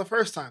NXT title the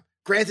first time,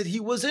 granted, he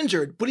was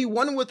injured, but he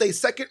won with a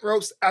second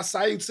rope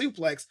Asai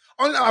suplex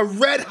on a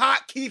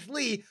red-hot Keith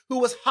Lee, who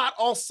was hot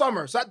all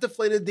summer. So that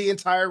deflated the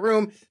entire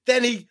room.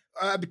 Then he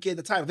vacated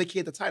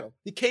the title.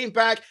 He came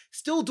back,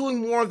 still doing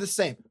more of the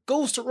same.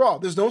 Goes to Raw.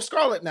 There's no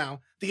Scarlett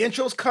now. The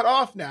intro's cut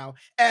off now.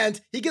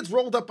 And he gets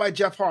rolled up by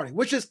Jeff Hardy,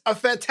 which is a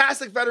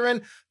fantastic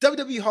veteran,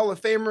 WWE Hall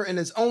of Famer in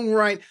his own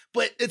right,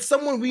 but it's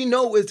someone we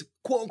know is,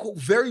 quote-unquote,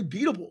 very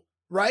beatable.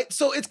 right?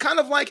 So it's kind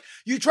of like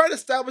you try to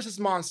establish this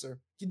monster.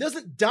 He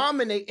doesn't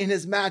dominate in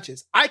his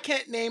matches. I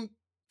can't name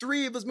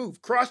 3 of his moves.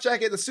 Cross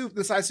jacket, the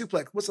side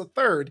suplex. What's the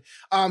third?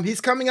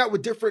 He's coming out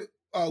with different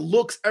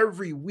looks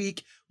every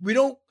week. We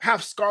don't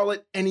have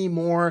Scarlett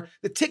anymore.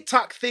 The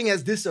TikTok thing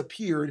has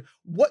disappeared.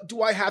 What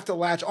do I have to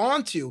latch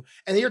on to?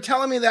 And you're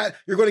telling me that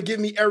you're going to give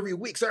me every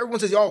week. So everyone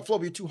says, oh,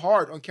 Flo, you're too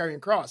hard on Karrion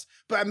Kross.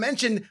 But I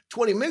mentioned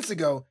 20 minutes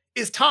ago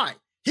is time.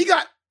 He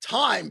got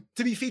time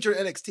to be featured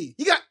in NXT.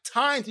 He got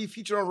time to be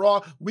featured on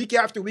Raw week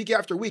after week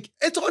after week.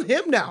 It's on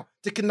him now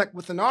to connect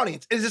with an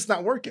audience. It's just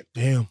not working.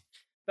 Damn.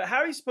 But how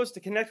are you supposed to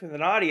connect with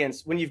an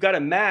audience when you've got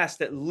a mask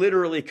that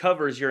literally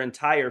covers your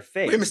entire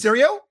face? Wait,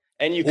 Mysterio?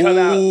 And you come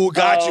out. Ooh,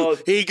 got you.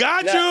 He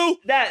got you.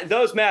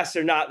 Those masks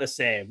are not the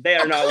same. They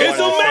are not. It's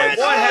a mask.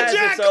 One has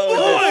Jack, its own.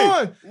 come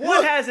on.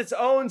 One has its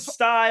own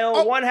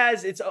style. One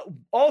has its.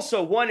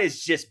 Also, one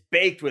is just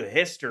baked with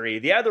history.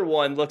 The other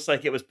one looks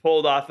like it was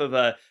pulled off of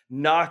a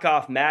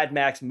knockoff Mad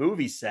Max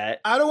movie set.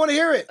 I don't want to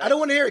hear it.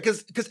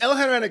 Because El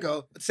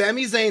Generico,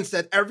 Sami Zayn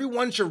said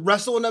everyone should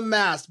wrestle in a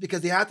mask because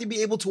they have to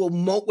be able to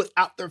emote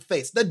without their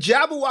face. The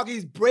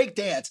Jabberwockies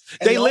breakdance.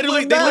 They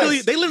literally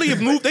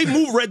have moved. They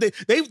move right.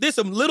 There's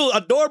some little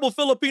adorable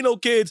Filipino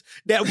kids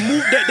that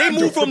move. They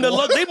move from the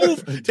lug. They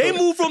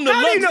move from the.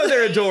 How do you know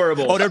they're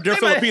adorable? Oh, they're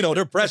Filipino.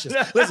 They're precious.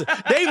 Listen,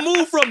 they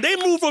move from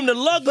the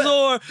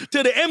Luxor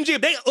to the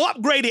MGM. They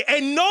upgraded,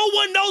 and no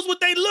one knows what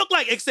they look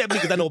like except me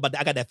because I know about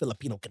that. I got that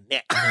Filipino connect.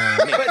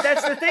 But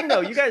that's the thing,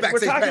 though. You guys, we're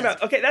talking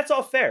about. Okay, that's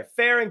all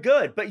fair and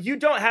good. But you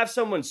don't have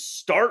someone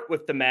start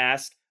with the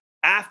mask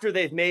after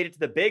they've made it to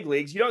the big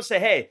leagues. You don't say,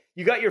 "Hey,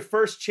 you got your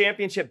first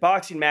championship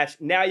boxing match.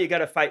 Now you got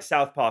to fight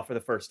Southpaw for the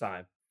first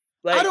time."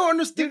 Like, I don't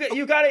understand.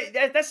 You got it.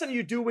 That's something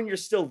you do when you're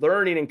still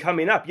learning and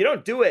coming up. You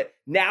don't do it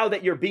now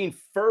that you're being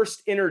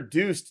first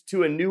introduced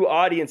to a new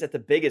audience at the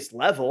biggest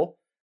level.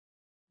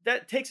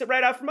 That takes it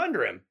right out from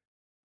under him.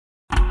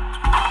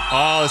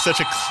 Oh, such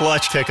a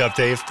clutch pickup,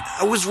 Dave.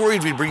 I was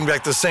worried we'd bring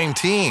back the same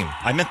team.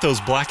 I meant those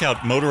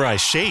blackout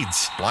motorized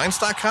shades.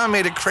 Blinds.com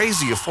made it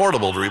crazy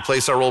affordable to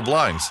replace our old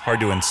blinds. Hard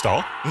to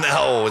install?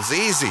 No, it's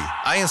easy.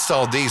 I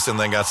installed these and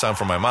then got some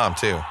for my mom,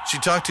 too. She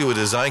talked to a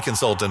design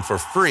consultant for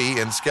free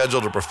and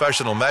scheduled a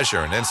professional measure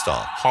and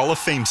install. Hall of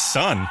Fame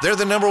son. They're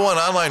the #1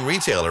 online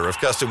retailer of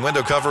custom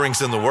window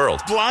coverings in the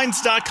world.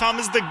 Blinds.com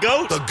is the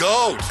GOAT. The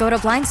GOAT. Go to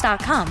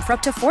Blinds.com for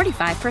up to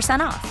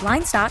 45% off.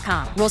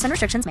 Blinds.com. Rules and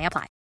restrictions may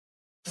apply.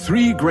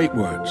 3 great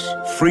words.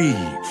 Free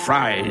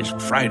Fries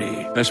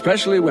Friday.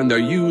 Especially when they're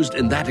used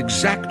in that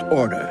exact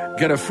order.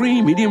 Get a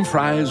free medium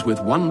fries with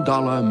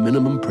 $1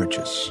 minimum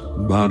purchase.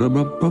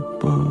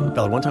 Ba-da-ba-ba-ba.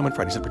 Valid one time on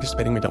Fridays at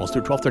participating McDonald's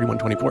through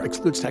 12/31/24.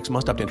 Excludes tax,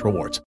 must opt into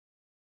rewards.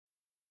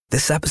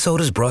 This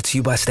episode is brought to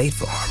you by State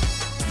Farm.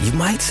 You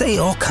might say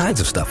all kinds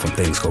of stuff when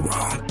things go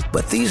wrong,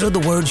 but these are the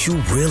words you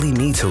really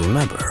need to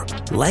remember.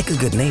 Like a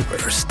good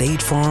neighbor,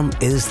 State Farm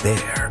is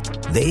there.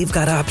 They've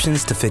got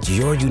options to fit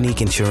your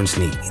unique insurance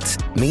needs,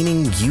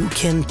 meaning you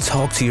can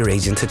talk to your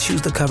agent to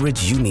choose the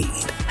coverage you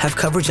need, have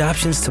coverage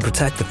options to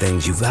protect the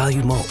things you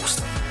value most,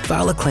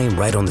 file a claim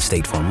right on the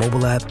State Farm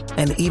mobile app,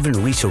 and even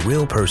reach a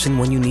real person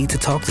when you need to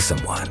talk to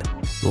someone.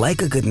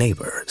 Like a good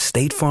neighbor,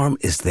 State Farm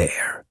is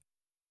there.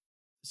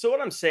 So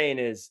what I'm saying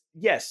is,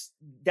 yes,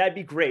 that'd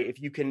be great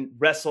if you can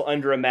wrestle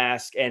under a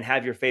mask and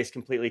have your face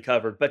completely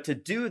covered. But to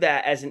do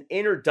that as an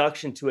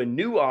introduction to a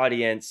new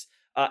audience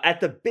at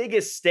the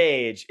biggest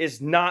stage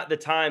is not the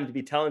time to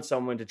be telling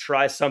someone to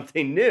try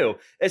something new,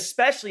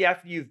 especially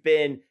after you've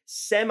been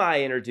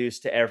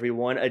semi-introduced to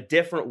everyone a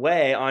different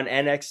way on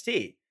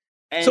NXT.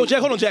 And So, Jack,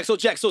 hold on, Jack.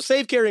 So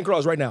save Karrion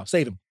Kross right now.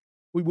 Save him.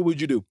 What would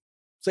you do?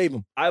 Save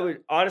him. I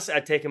would, honestly,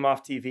 I'd take him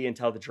off TV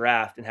until the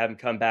draft and have him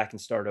come back and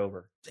start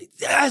over.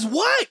 As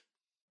what?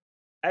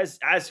 As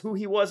who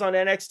he was on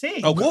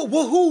NXT. Okay.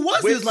 Who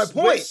was he is my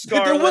point.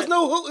 There was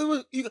no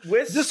who. It was,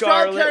 with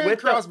describe Scarlett, Karrion with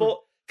Kross.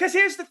 because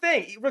here's the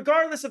thing,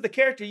 regardless of the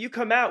character, you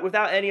come out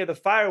without any of the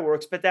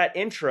fireworks, but that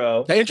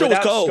intro was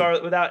cold.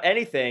 Scarlett, without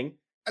anything,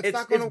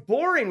 it's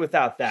boring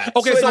without that.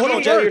 Okay, so hold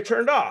on, Jack. You're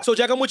turned off. So,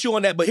 Jack, I'm with you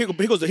on that, but here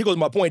goes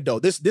my point, though.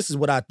 This is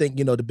what I think,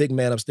 the big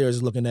man upstairs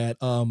is looking at.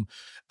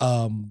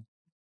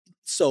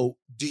 So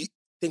do you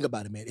think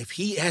about it, man? If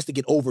he has to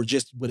get over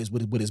just with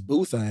his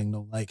boo thing,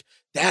 though, like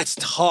that's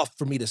tough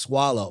for me to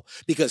swallow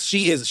because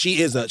she's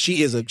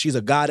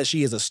a goddess.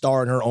 She is a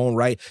star in her own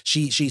right.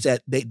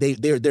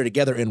 They're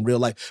together in real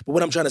life. But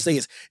what I'm trying to say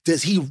is,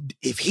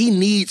 if he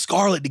needs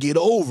Scarlett to get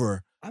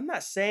over? I'm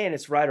not saying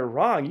it's right or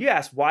wrong. You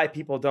asked why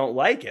people don't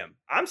like him.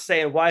 I'm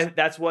saying why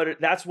that's what it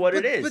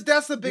is. But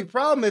that's the big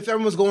problem. If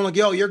everyone's going like,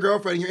 yo, your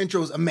girlfriend and your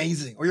intro is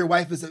amazing, or your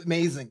wife is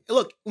amazing.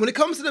 Look, when it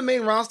comes to the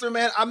main roster,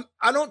 man,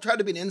 I don't try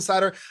to be an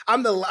insider.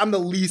 I'm the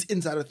least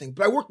insider thing.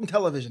 But I work in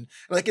television,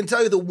 and I can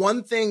tell you the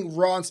one thing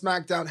Raw and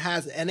SmackDown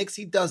has that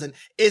NXT doesn't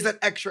is that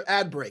extra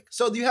ad break.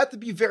 So you have to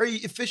be very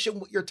efficient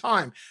with your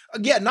time.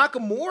 Again,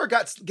 Nakamura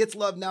gets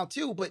love now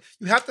too, but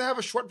you have to have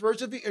a short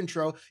version of the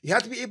intro. You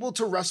have to be able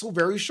to wrestle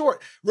very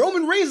short.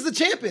 Roman Reigns is the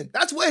champion.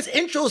 That's why his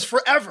intro is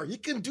forever. You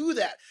can do that.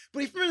 that.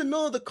 But if you're in the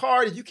middle of the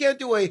card, if you can't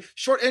do a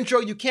short intro,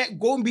 you can't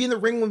go and be in the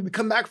ring when we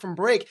come back from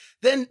break,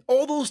 then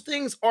all those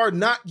things are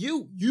not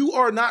you. You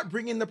are not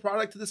bringing the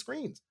product to the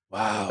screens.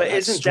 Wow. But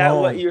isn't that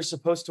what you're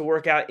supposed to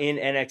work out in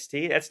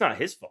NXT? That's not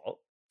his fault.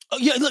 Oh,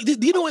 yeah, look, do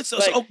you know what?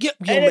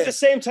 And at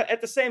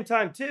the same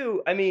time,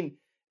 too, I mean,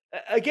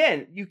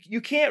 again,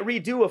 you can't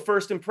redo a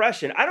first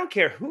impression. I don't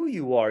care who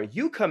you are.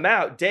 You come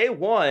out day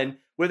one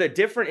with a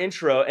different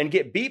intro and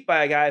get beat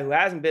by a guy who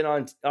hasn't been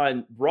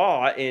on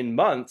Raw in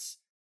months.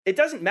 It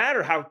doesn't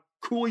matter how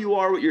cool you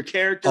are with your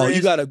character. Oh,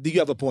 you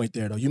have a point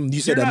there though. You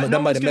said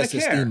that might have messed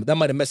his steam. That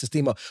might have messed his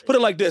steam up. Put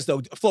it like this though,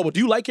 Flobo, do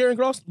you like Karrion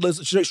Kross?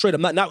 Let's straight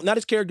up, not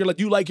his character. Like,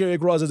 do you like Karrion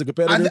Kross as a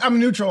competitor? I'm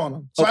neutral on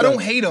him, so I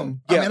don't hate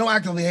him. Yeah. I don't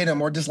actively hate him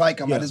or dislike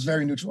him. Yeah. I just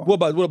very neutral.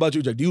 What about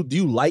you, Jack? Do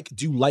you like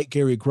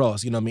Karrion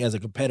Kross? You know what I mean, as a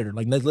competitor.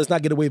 Like, let's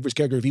not get away from his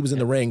character. If he was in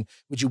the ring,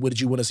 would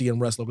you want to see him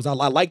wrestle? Because I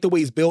like the way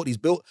he's built. He's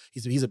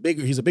a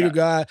bigger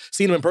guy.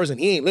 Seen him in person,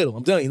 he ain't little.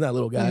 I'm telling you, he's not a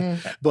little guy.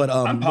 Mm-hmm. But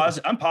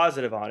I'm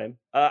positive on him.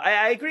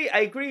 I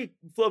agree,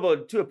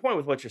 Flobo, to a point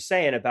with what you're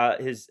saying about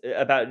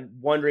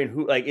wondering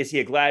who, like, is he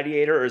a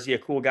gladiator or is he a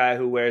cool guy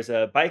who wears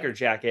a biker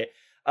jacket?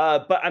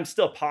 But I'm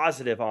still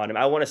positive on him.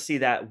 I want to see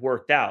that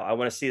worked out. I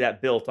want to see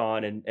that built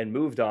on and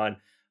moved on.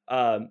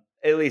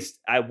 At least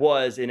I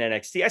was in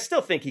NXT. I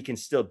still think he can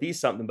still be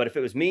something, but if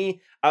it was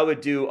me, I would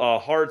do a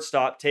hard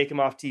stop, take him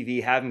off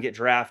TV, have him get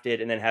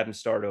drafted, and then have him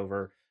start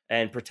over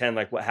and pretend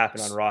like what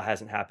happened on Raw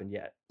hasn't happened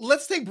yet.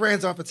 Let's take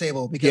brands off the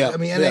table because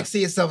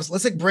NXT itself.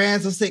 Let's take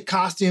brands. Let's take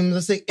costumes.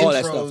 Let's take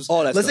intros.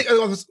 Let's take.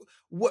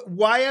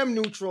 Why I'm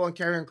neutral on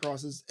Karrion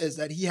Kross is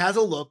that he has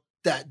a look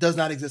that does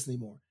not exist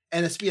anymore,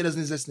 and a spear doesn't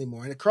exist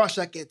anymore, and a cross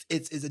check it's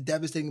a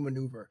devastating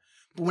maneuver.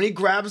 But when he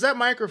grabs that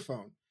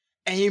microphone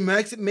and he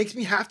makes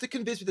me have to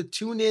convince me to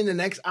tune in the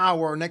next hour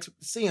or next week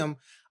to see him,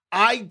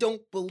 I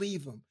don't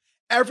believe him.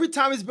 Every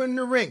time he's been in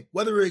the ring,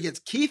 whether it gets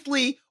Keith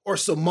Lee or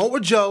Samoa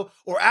Joe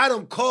or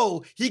Adam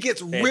Cole, he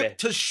gets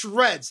ripped to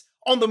shreds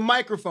on the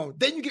microphone.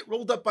 Then you get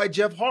rolled up by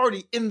Jeff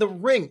Hardy in the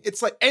ring.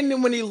 It's like, and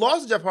then when he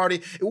lost to Jeff Hardy,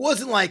 it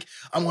wasn't like,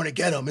 I'm going to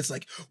get him. It's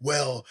like,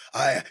 well,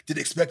 I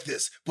didn't expect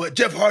this, but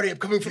Jeff Hardy, I'm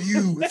coming for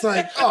you. It's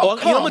like, oh,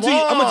 come on.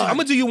 I'm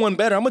going to do you one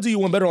better. I'm going to do you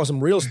one better on some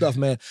real stuff,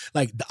 man.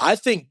 Like, I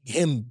think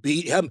him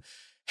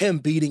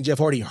beating Jeff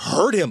Hardy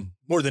hurt him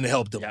more than it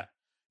helped him. Yeah.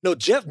 No,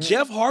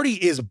 Jeff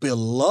Hardy is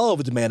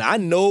beloved, man. I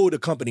know the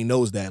company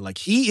knows that. Like,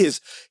 we're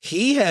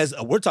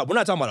not talking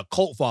about a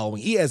cult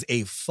following. He has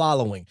a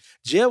following.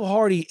 Jeff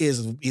Hardy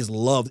is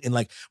loved, and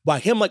like by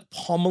him like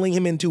pummeling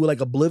him into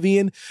like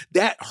oblivion,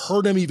 that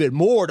hurt him even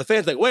more. The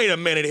fans like, wait a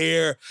minute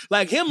here.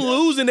 Like him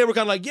losing, they were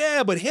kind of like,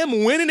 yeah, but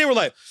him winning, they were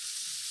like,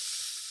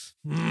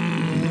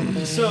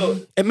 So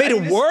it made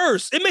it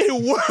worse. It made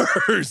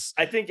it worse.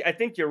 I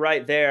think you're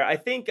right there. I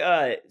think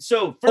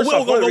so. First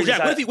Jack, what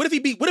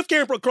if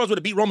Karrion Kross would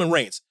have beat Roman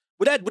Reigns?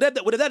 Would that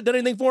have done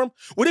anything for him?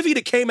 What if he'd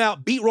have came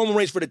out, beat Roman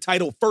Reigns for the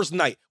title first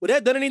night? Would that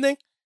have done anything?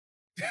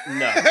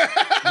 No.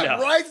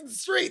 Right in the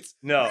streets.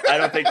 No, I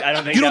don't think.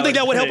 You don't think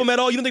that would help him at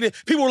all? You don't think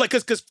that people were like,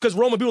 because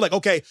Roman, people were like,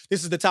 okay,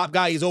 this is the top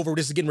guy. He's over.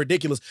 This is getting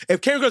ridiculous.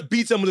 If Karrion Kross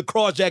beats him with a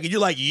cross jacket, you're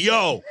like,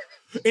 yo.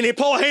 And then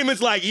Paul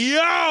Heyman's like,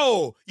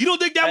 yo. You don't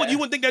think you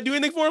wouldn't think that'd do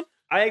anything for him?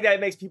 I think that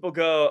makes people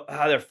go,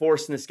 they're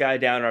forcing this guy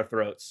down our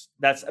throats.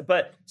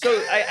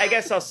 I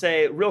guess I'll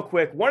say real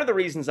quick, one of the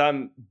reasons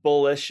I'm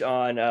bullish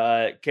on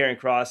Karrion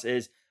Kross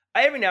is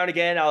every now and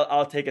again,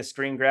 I'll take a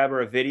screen grab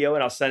or a video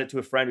and I'll send it to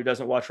a friend who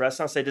doesn't watch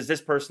wrestling. I'll say, does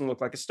this person look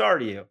like a star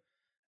to you?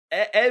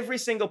 Every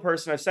single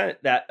person I've sent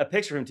a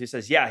picture of him to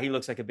says, yeah, he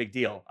looks like a big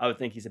deal. I would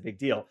think he's a big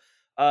deal.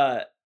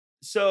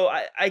 So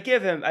I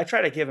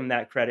try to give him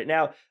that credit.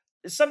 Now,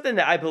 something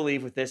that I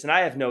believe with this, and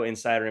I have no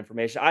insider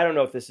information. I don't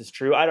know if this is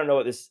true. I don't know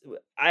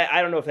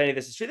if any of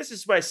this is true. This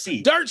is what I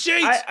see. Dirt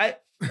sheets. I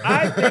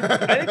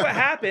think what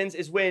happens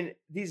is when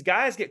these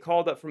guys get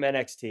called up from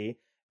NXT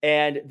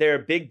and they're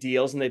big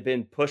deals and they've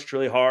been pushed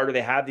really hard or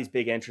they have these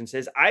big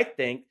entrances, I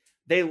think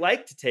they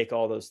like to take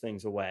all those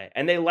things away.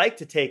 And they like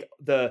to take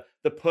the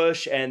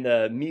push and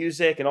the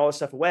music and all this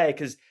stuff away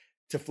because,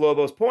 to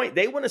Flobo's point,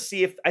 they want to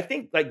see if, I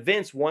think like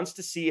Vince wants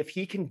to see if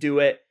he can do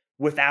it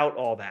without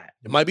all that.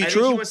 It might be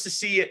true. He wants to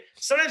see it.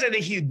 Sometimes I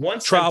think he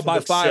wants trial by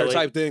fire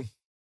type thing.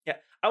 Yeah.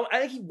 I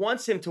think he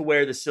wants him to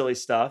wear the silly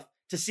stuff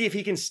to see if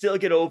he can still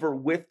get over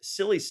with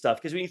silly stuff.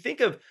 Because when you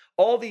think of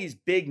all these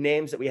big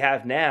names that we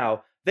have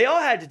now, they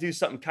all had to do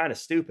something kind of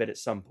stupid at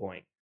some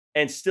point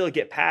and still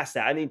get past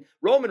that. I mean,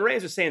 Roman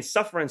Reigns was saying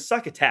suffer and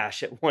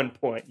succotash at one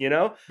point, you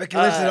know? Becky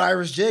Lynch did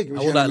Irish jig. I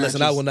will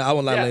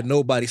not let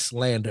nobody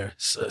slander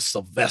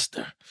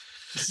Sylvester.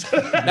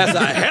 That's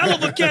a hell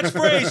of a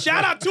catchphrase.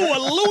 Shout out to a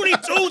Looney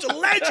Tunes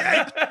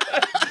legend.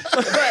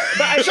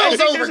 But show's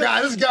over,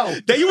 guys. Let's go.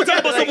 Then you were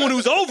talking about someone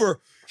who's over.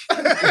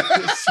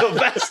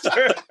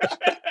 Sylvester.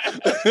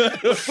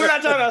 We're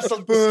not talking about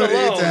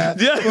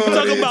Stallone. Yeah, we're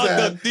talking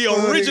about the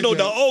original,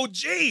 the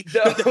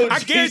OG. I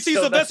guarantee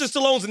Sylvester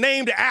Stallone's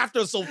named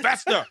after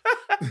Sylvester.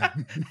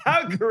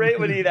 How great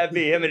would that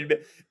be? Him and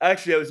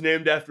actually, I was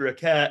named after a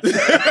cat. That's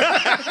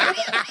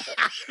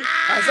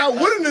how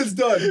winning is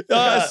done.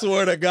 I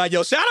swear to God,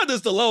 yo, shout out to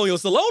Stallone. Yo,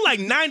 Stallone like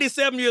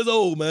 97 years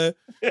old, man.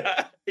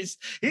 He's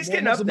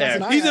getting up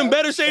there. He's in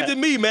better shape than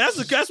me, man.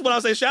 That's what I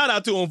say. Shout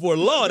out to him for.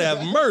 Lord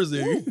have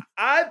mercy.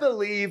 I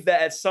believe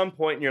that at some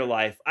point in your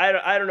life, I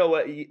don't know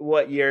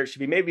what year it should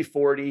be, maybe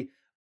 40.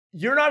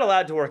 You're not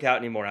allowed to work out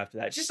anymore after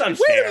that. It's just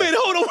unfair. Wait a minute,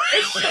 hold on.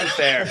 It's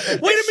unfair. Wait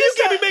a minute, you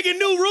can't be making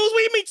new rules. What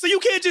do you mean? So you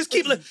can't just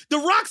keep The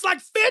Rock's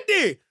like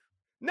 50.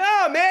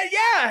 No, man.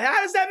 Yeah.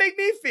 How does that make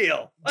me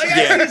feel? Like,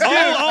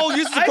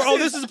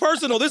 this is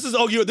personal. This is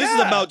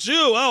about you.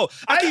 Oh,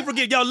 I keep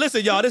forgetting. Y'all,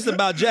 listen, y'all. This is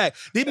about Jack.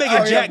 This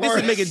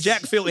is making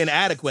Jack feel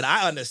inadequate.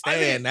 I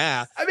understand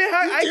now. I mean,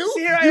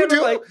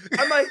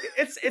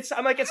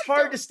 it's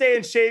hard to stay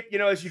in shape,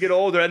 as you get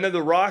older. And then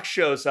The Rock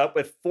shows up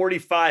with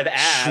 45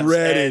 abs,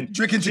 shredded,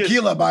 drinking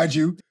tequila, mind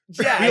you.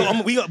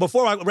 Yeah,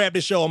 before I wrap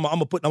this show, I'm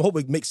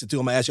hoping it makes it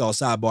too. I'm gonna ask y'all a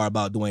sidebar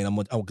about Dwayne.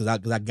 Because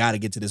I gotta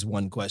get to this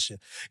one question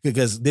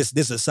because this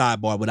is a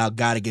sidebar, but I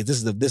gotta get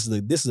this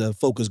is a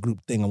focus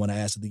group thing I want to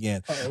ask at the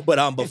end. Uh-oh.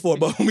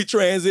 But when we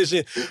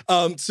transition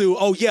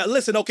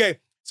listen, okay.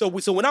 So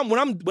when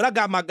I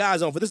got my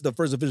guys on for this is the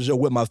first official show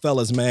with my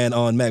fellas, man,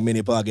 on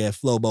MackMania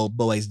podcast, Flobo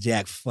Boys,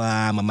 Jack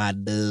Fine, my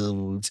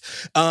dudes.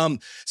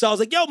 So I was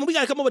like, yo, man, we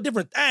gotta come up with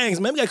different things,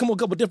 man. We gotta come up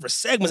with a couple different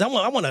segments. I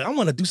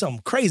want to do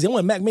something crazy. I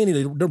want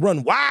MackMania to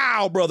run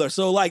wild, brother.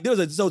 So like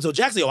so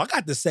Jack said, yo, I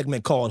got this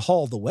segment called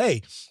Haul the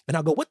Way, and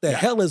I go, what the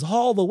hell is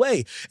Haul the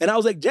Way? And I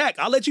was like, Jack,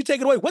 I'll let you take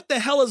it away. What the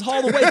hell is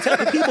Haul the Way? Tell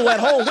the people at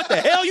home what the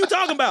hell you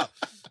talking about.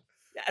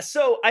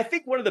 So I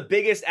think one of the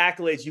biggest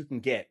accolades you can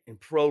get in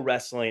pro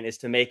wrestling is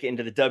to make it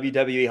into the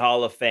WWE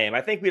Hall of Fame.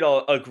 I think we'd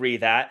all agree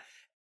that.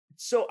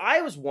 So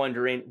I was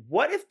wondering,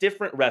 what if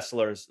different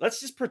wrestlers, let's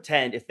just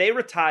pretend if they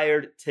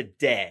retired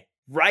today,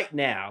 right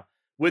now,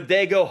 would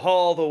they go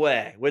Hall the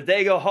Way? Would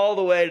they go Hall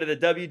the Way to the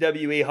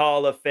WWE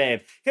Hall of Fame?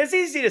 Because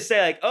it's easy to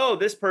say like, oh,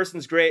 this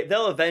person's great.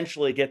 They'll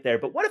eventually get there.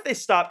 But what if they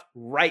stopped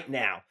right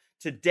now,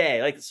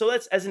 today? So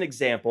let's, as an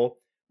example,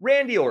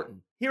 Randy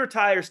Orton. He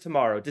retires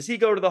tomorrow. Does he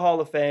go to the Hall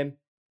of Fame?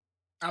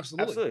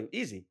 Absolutely.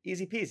 Easy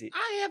peasy.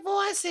 I have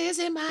voices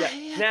in my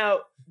head.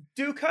 Now,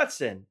 Duke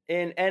Hudson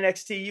in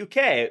NXT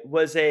UK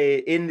was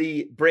in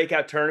the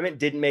breakout tournament,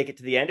 didn't make it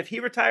to the end. If he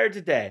retired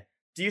today,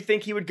 do you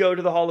think he would go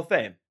to the Hall of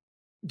Fame?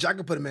 Jack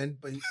would put him in,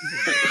 but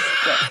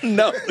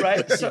no,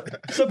 right? So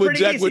but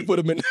Jack easy. would put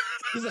him in.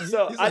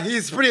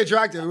 He's pretty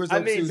attractive.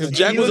 If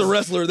Jack was a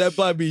wrestler, that'd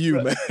probably be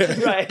you, man.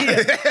 Right.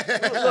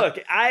 Yeah. Look,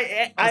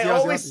 I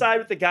always side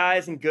with the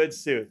guys in good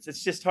suits.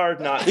 It's just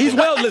hard not. He's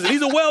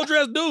a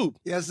well-dressed dude.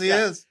 Yes, he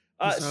is.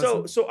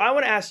 So I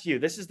want to ask you.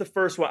 This is the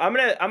first one. I'm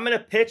gonna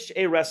pitch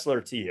a wrestler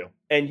to you,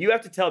 and you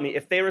have to tell me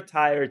if they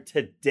retired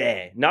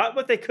today, not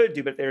what they could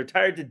do, but if they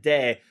retired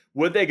today,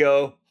 would they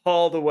go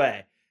Hall the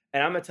Way?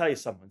 And I'm going to tell you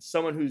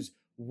someone who's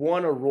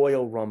won a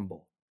Royal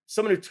Rumble,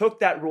 someone who took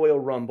that Royal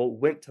Rumble,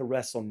 went to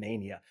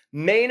WrestleMania,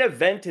 main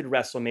evented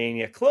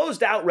WrestleMania,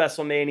 closed out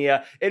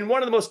WrestleMania in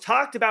one of the most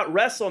talked about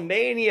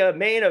WrestleMania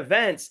main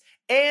events,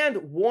 and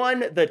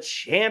won the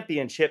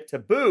championship to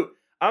boot.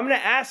 I'm going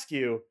to ask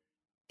you,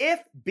 if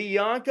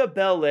Bianca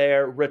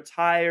Belair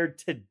retired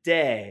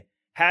today,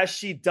 has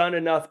she done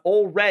enough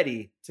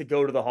already to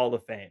go to the Hall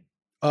of Fame?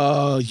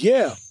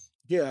 Yeah,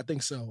 I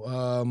think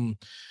so.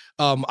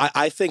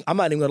 I think I'm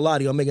not even gonna lie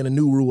to you. I'm making a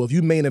new rule. If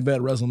you main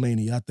event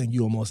WrestleMania, I think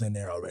you almost in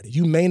there already.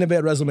 You main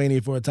event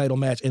WrestleMania for a title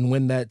match and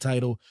win that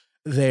title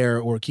there,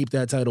 or keep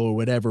that title or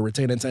whatever,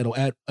 retain that title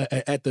at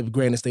the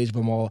grandest stage of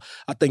them all.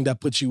 I think that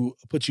puts you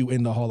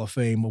in the Hall of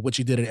Fame. Or what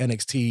she did at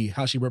NXT,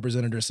 how she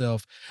represented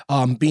herself,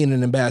 being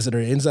an ambassador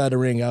inside the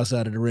ring,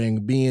 outside of the ring,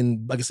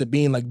 being just a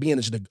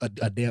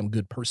damn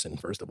good person,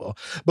 first of all.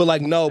 But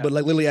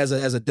literally as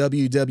a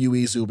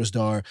WWE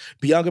superstar,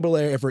 Bianca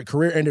Belair, if her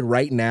career ended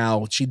right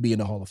now, she'd be in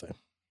the Hall of Fame.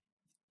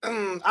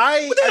 What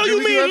the hell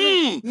you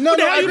mean? No,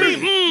 I agree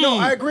with you.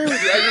 I agree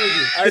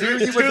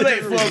with you. Too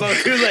late,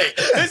 Flobo. Too late.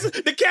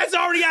 The cat's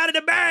already out of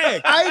the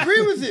bag. I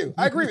agree with you.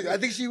 I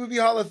think she would be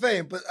Hall of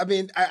Fame. But I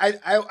mean,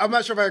 I'm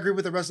not sure if I agree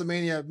with the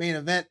WrestleMania main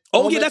event.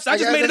 Oh yeah, I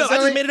just made it up. I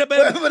just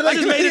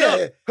made it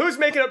up. Who's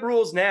making up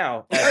rules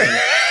now?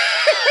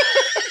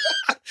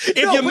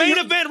 If you main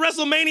event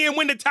WrestleMania and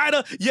win the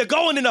title, you're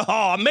going in the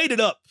Hall. I made it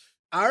up.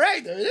 All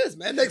right, there it is,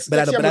 man. Now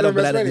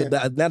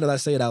that I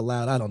say it out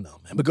loud, I don't know,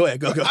 man. But go ahead,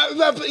 go.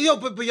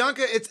 But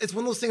Bianca, it's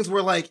one of those things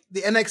where like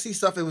the NXT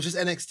stuff, it was just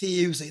NXT.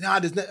 You say,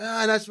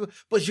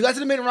 but she got to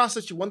the main roster.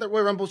 She won that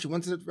Royal Rumble. She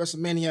went to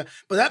WrestleMania.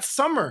 But that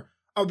summer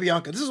of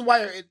Bianca, this is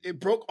why it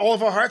broke all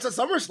of our hearts at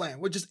SummerSlam.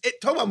 Which is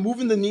talk about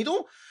moving the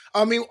needle.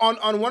 I mean,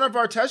 on one of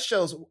our test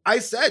shows, I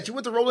said she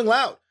went to Rolling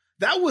Loud.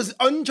 That was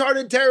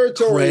uncharted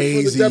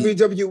territory for the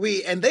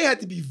WWE, and they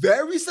had to be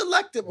very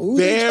selective of who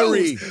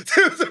they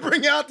chose to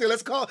bring out there.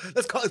 Let's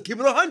keep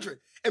it 100.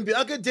 And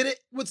Bianca did it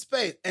with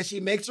Spade, and she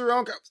makes her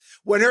own cups.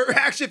 When her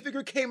action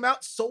figure came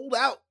out, sold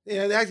out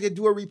Yeah, they actually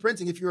do a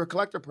reprinting if you're a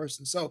collector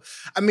person. So,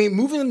 I mean,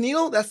 moving the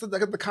needle, that's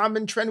the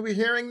common trend we're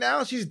hearing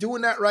now. She's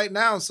doing that right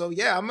now. So,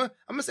 yeah, I'm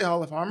gonna say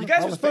Hall of Famer. You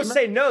guys are supposed to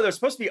say no. There's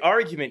supposed to be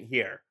argument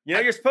here. You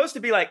know, you're supposed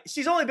to be like,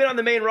 she's only been on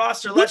the main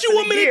roster less than a year.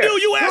 What you want me to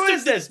do? You asked Who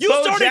is this? You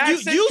Bo started.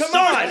 Jackson? You Come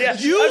started. on. Yeah.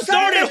 You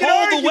started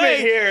all the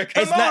way here.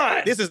 Come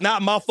on. This is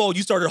not my fault.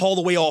 You started all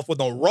the way off with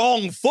the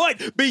wrong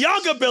foot.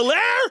 Bianca Belair.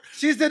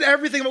 She's did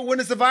everything but win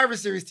the Survivor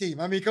Series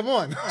team. I mean, come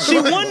on. She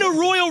won the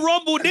Royal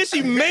Rumble. Then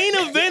she main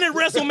evented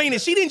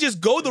WrestleMania. She didn't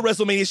just go to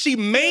WrestleMania. She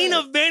main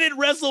evented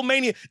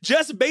WrestleMania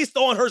just based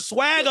on her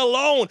swag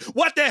alone.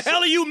 What the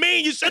hell do you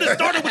mean? You should have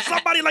started with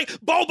somebody like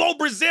Bobo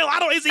Brazil.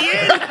 Is he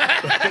in?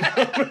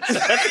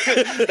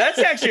 That's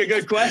actually a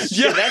good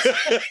question.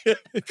 Yeah.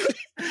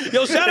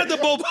 Yo, shout out to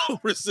Bobo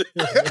Brazil.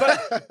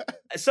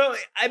 So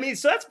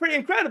that's pretty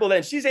incredible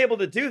then. She's able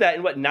to do that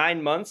in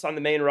 9 months on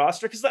the main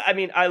roster? Because, I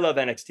mean, I love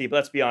NXT, but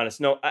let's be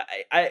honest. No,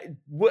 I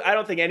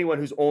don't think anyone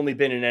who's only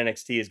been in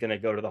NXT is going to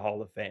go to the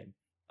Hall of Fame.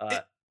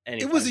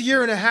 It was a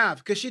year and a half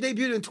because she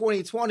debuted in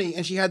 2020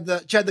 and she had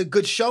the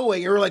good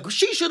showing. And we're like,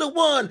 she should have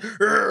won.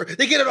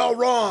 They get it all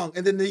wrong.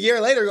 And then the year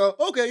later, go,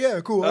 okay,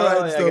 yeah, cool. All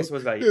right. Yeah, I guess it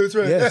was about yeah, that's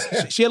right. Yeah,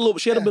 she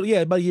had about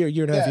a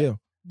year and a half. Yeah.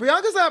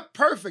 Bianca's not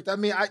perfect. I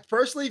mean, I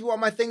personally, if you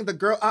want my thing, the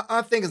girl,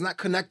 I think is not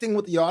connecting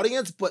with the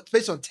audience, but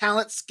based on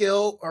talent,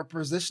 skill, or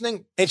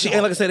positioning. And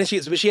like I said, she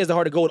has the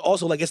heart to go. And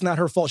also, like, it's not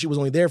her fault she was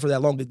only there for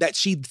that long.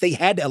 They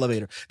had to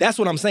elevate her. That's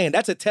what I'm saying.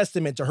 That's a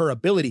testament to her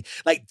ability.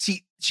 Like,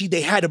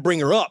 they had to bring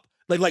her up.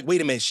 Like,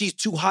 wait a minute, she's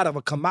too hot of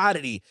a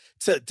commodity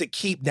to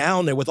keep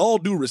down there. With all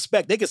due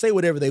respect, they can say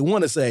whatever they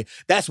want to say.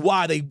 That's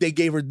why they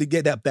gave her to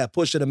get that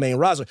push to the main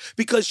roster,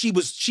 because she's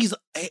a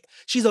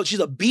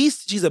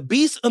beast. She's a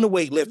beast in the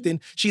weightlifting.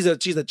 She's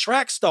a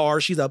track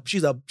star. She's like,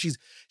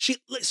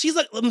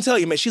 let me tell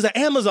you, man, she's an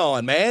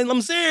Amazon, man.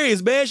 I'm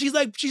serious, man. She's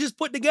just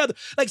put together.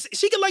 Like,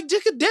 she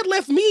could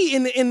deadlift me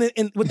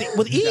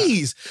with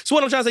ease. So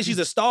what I'm trying to say, she's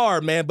a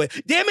star, man. But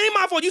damn it, ain't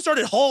my fault you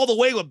started all the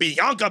way with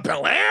Bianca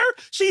Belair.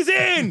 She's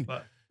in.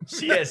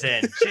 She is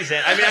in. She's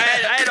in. I mean, I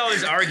had all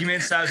these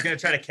arguments I was going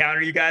to try to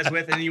counter you guys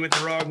with, and then you went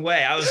the wrong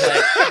way. I was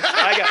like,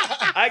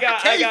 I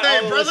got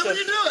all the brother, what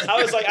you doing?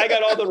 I was like, I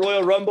got all the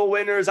Royal Rumble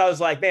winners. I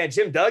was like, man,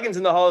 Jim Duggan's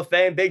in the Hall of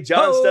Fame. Big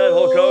John Studd,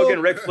 Hulk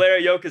Hogan, Ric Flair,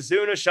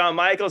 Yokozuna, Shawn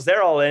Michaels.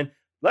 They're all in.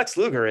 Lex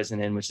Luger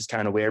isn't in, which is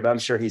kind of weird, but I'm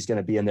sure he's going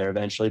to be in there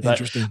eventually. But,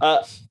 interesting.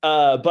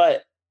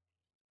 But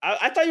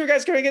I thought you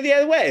guys were going to get the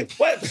other way.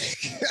 What?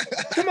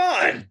 Come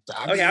on.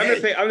 Okay, I'm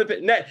going to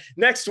pick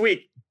next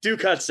week.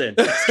 Duke Hudson.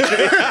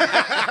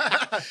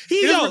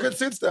 He has good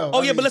suits though.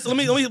 Oh, yeah, but let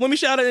me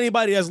shout out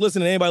anybody that's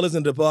listening. Anybody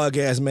listening to the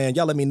podcast, man.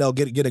 Y'all let me know.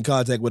 Get in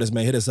contact with us,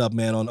 man. Hit us up,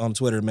 man, on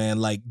Twitter, man.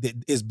 Like,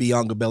 is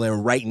Bianca Belair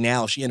right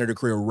now? She entered her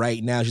career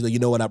right now. She's like, you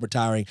know what? I'm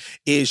retiring.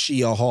 Is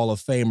she a Hall of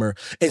Famer?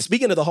 And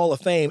speaking of the Hall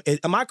of Fame,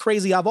 am I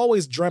crazy? I've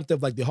always dreamt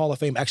of like the Hall of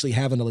Fame actually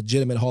having a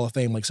legitimate Hall of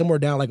Fame, like somewhere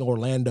down like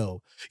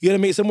Orlando. You know what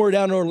I mean? Somewhere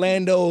down in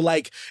Orlando,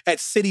 like at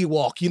City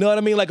Walk. You know what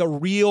I mean? Like a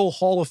real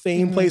Hall of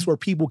Fame place where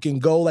people can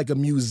go, like a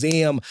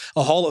museum,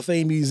 a Hall of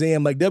Fame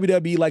museum. Like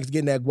WWE likes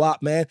getting that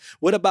guap, man.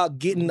 What about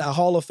getting a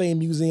Hall of Fame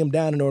museum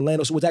down in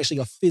Orlando so it's actually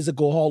a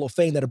physical Hall of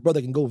Fame that a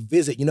brother can go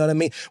visit? You know what I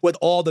mean? With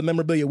all the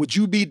memorabilia. Would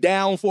you be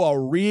down for a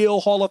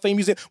real Hall of Fame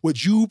museum?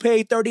 Would you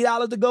pay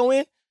 $30 to go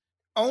in?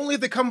 Only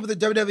if they come with a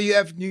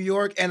WWF New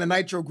York and a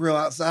Nitro Grill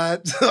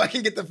outside so I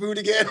can get the food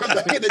again from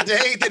back in the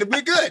day. Then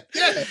we're good.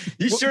 Yeah.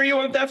 You sure you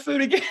want that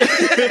food again?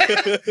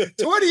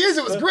 20 years,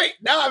 it was great.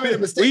 Now I made a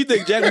mistake. What do you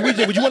think, Jack? Would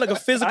you want like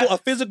a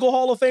physical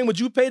Hall of Fame?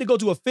 Would you pay to go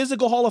to a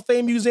physical Hall of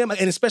Fame museum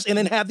and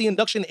then have the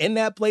induction in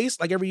that place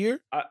like every year?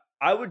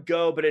 I would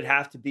go, but it'd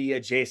have to be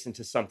adjacent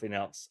to something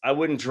else. I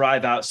wouldn't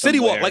drive out City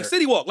somewhere. Walk, like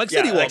City Walk, right?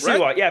 City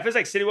Walk. Yeah, if it's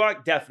like City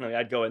Walk, definitely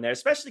I'd go in there,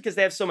 especially because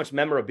they have so much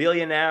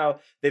memorabilia now.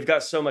 They've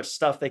got so much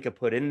stuff they could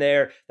put in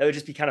there. That would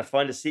just be kind of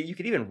fun to see. You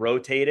could even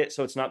rotate it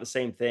so it's not the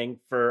same thing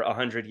for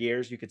 100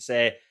 years. You could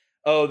say,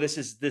 oh, this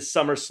is this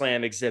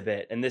SummerSlam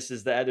exhibit, and this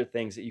is the other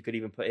things that you could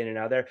even put in and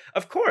out there.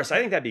 Of course, I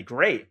think that'd be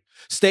great.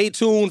 Stay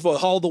tuned for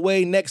All the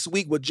Way next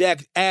week where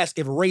Jack asked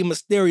if Rey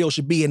Mysterio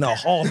should be in the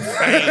Hall of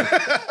Fame.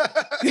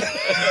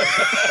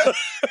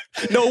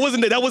 No, it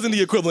wasn't. That wasn't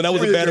the equivalent. That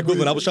was a bad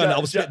equivalent. I was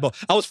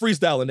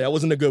freestyling there. That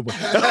wasn't a good one.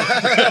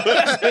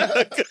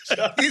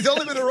 He's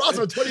only been a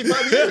roster for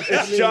 25 years.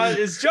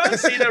 Is John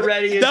Cena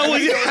ready? No?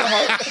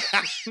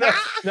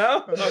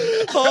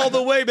 All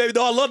the way, baby.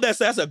 No, I love that.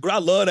 I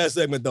love that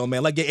segment, though,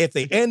 man. Like, if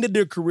they ended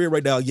their career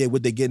right now, yeah,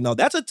 would they get no?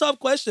 That's a tough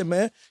question,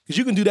 man. Because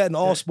you can do that in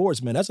all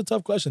sports, man. That's a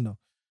tough question, though.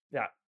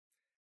 Yeah.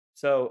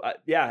 So,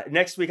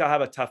 next week I'll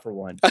have a tougher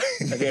one. I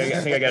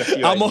think I got a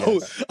few. I'm gonna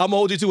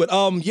hold you to it.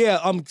 I'm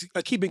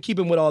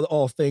keeping with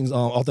all things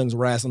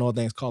Ras and all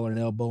things collar and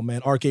elbow,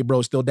 man. RK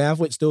Bro still down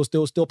for it, still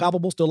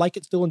palpable, still like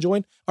it, still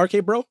enjoying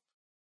RK Bro.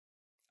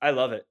 I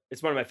love it.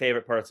 It's one of my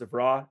favorite parts of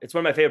Raw. It's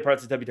one of my favorite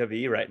parts of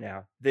WWE right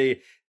now. The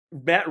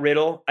Matt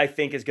Riddle, I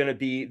think, is going to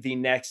be the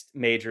next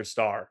major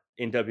star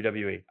in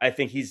WWE. I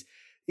think he's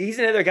he's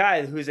another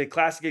guy who's a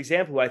classic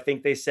example who I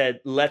think they said,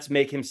 let's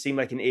make him seem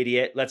like an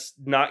idiot. Let's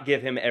not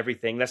give him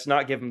everything. Let's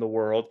not give him the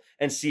world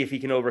and see if he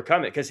can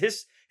overcome it. Because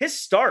his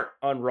start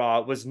on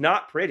Raw was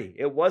not pretty.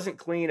 It wasn't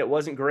clean. It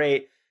wasn't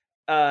great.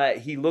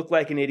 He looked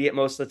like an idiot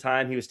most of the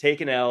time. He was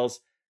taking L's.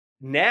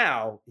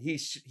 Now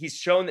he's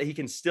shown that he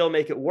can still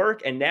make it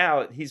work. And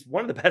now he's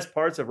one of the best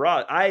parts of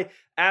Raw. I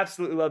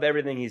absolutely love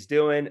everything he's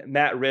doing.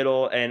 Matt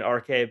Riddle and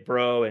RK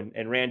Bro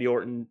and Randy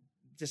Orton.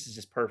 This is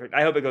just perfect.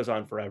 I hope it goes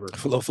on forever.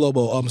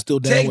 Flobo, I'm still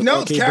down. Take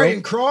notes, RK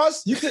Karrion Bro.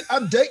 Kross. You can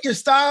update your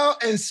style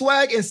and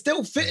swag and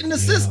still fit in the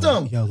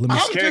system. Yo, let me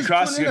Karrion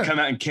Kross is going to come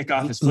out and kick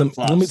off his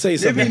flip-flops. Let me tell you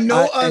something. There'll be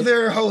no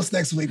other host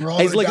next week.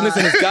 Hey, look,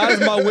 listen, as God is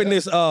my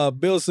witness,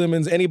 Bill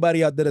Simmons,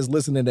 anybody out there that's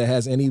listening that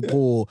has any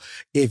pull,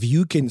 if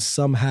you can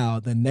somehow,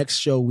 the next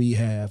show we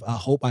have, I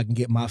hope I can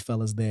get my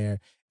fellas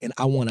there, and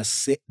I want to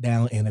sit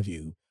down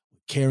interview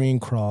with Karrion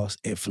Kross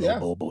and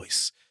Flobo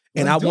Boys.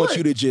 And I want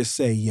you to just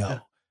say, yo,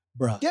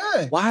 bro,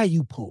 why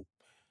you poop?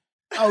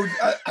 Oh,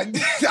 I'm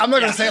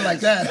not gonna say it like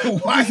that.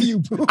 Why are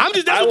you poop? That's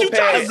what you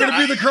trying to say.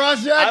 Be the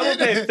cross jacket. I will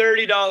pay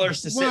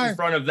 $30 to sit in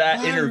front of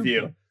that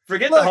interview.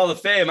 Forget the Hall of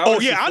Fame. I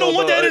don't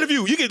want that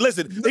interview. You can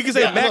listen. They can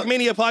say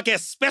MackMania podcast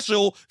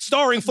special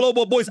starring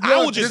Flobo Boys. I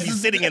will just be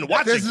sitting and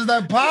watching. This is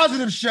the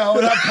positive show,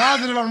 not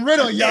positive on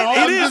Riddle, y'all.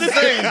 I'm just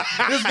saying,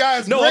 this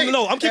guy's great.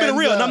 No, I'm keeping it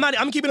real.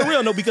 I'm keeping it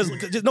real. No, because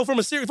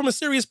from a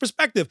serious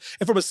perspective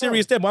and from a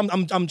serious standpoint,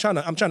 I'm trying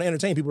to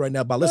entertain people right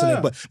now by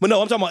listening. But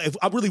no, I'm talking about if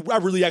I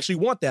really actually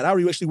want that. I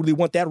really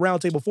want that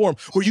roundtable forum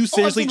where you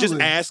seriously just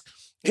ask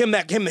him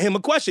a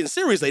question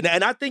seriously,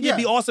 and I think it'd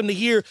be awesome to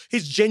hear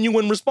his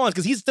genuine response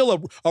because he's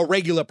still a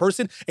regular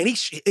person, and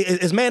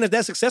as man as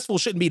that successful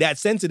shouldn't be that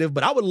sensitive.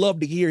 But I would love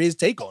to hear his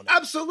take on it.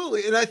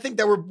 Absolutely, and I think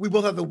that we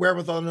both have the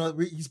wherewithal to know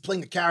he's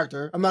playing a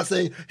character. I'm not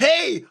saying,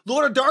 "Hey,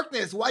 Lord of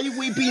Darkness, why you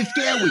being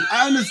scared?"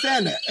 I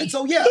understand that, and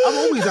so I'm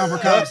always down for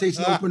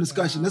conversation, open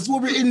discussion. That's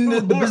what we're in the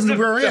business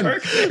we're in.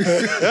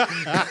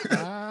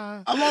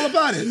 I'm all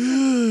about it.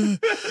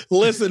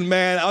 Listen,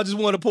 man, I just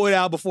want to point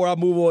out before I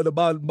move on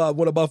about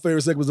one of my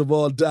favorite segments of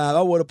all time.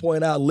 I want to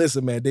point out,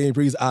 listen, man, Damian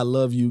Priest, I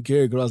love you.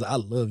 Karrion Kross, I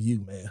love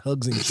you, man.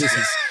 Hugs and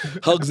kisses.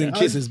 Hugs and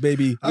kisses,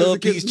 baby. Love,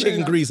 peace,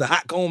 chicken grease, a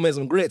hot comb and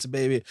some grits,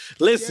 baby.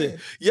 Listen,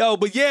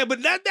 but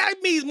that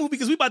means movie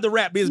because we about to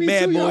wrap this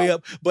bad boy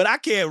up, but I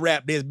can't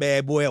wrap this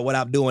bad boy up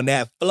without doing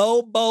that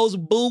Flobo's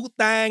Boo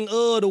Thing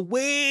of the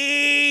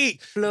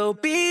Week.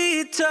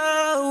 Flobito's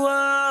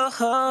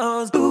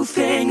Boo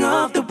Thing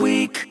of the Week.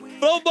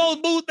 Flobo's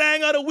Boo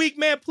Thing of the Week,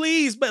 man,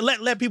 please, but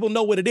let people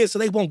know what it is so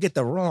they won't get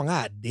the wrong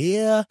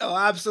idea. Oh,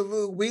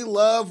 absolutely. We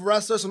love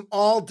wrestlers from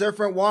all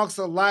different walks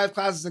of life,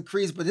 classes, and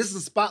creeds, but this is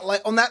a spotlight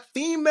on that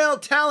female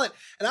talent.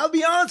 And I'll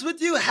be honest with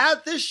you,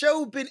 had this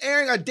show been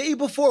airing a day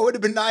before, it would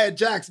have been Nia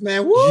Jax,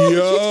 man. Woo! She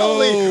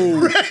totally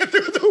ran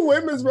through the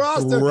women's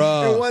roster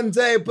in one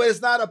day, but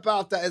it's not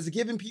about that. It's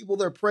giving people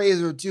their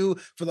praise or due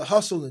for the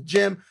hustle in the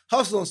gym,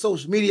 hustle on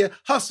social media,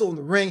 hustle in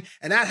the ring,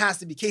 and that has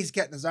to be Casey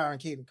Catanzaro and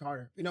Kaden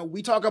Carter. You know,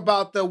 we talk about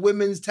the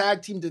women's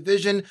tag team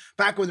division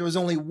back when there was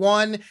only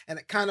one, and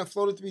it kind of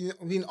floated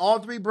between all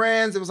three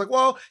brands. It was like,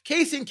 well,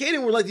 Casey and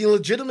Kaden were like the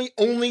legitimately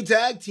only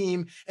tag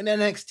team in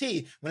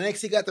NXT. When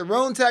NXT got their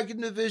own tag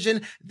team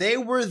division, they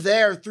were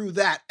there through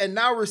that. And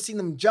now we're seeing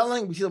them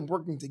gelling. We see them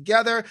working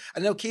together.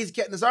 I know Casey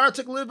Catanzaro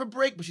took a little bit of a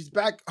break, but she's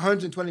back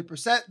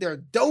 120%. They're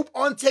dope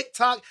on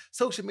TikTok,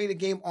 social media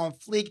game on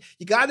fleek.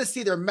 You got to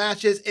see their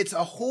matches. It's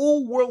a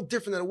whole world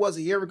different than it was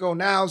a year ago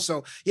now.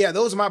 So yeah,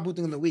 those are my boo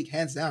thing of the week,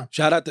 hands down.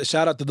 Shout out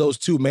to those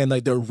two, man.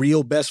 Like, they're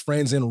real best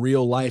friends in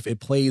real life.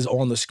 It plays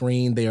on the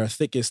screen. They are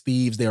thick as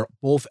thieves. They're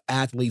both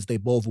athletes. They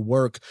both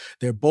work.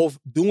 They're both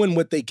doing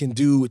what they can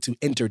do to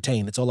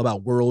entertain. It's all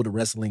about world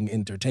wrestling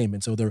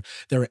entertainment. So they're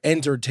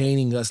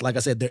entertaining us. Like I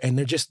said,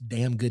 they're just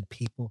damn good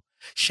people.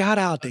 Shout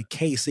out to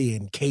Casey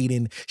and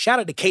Kaden. Shout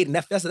out to Kaden.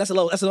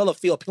 That's another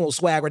Filipino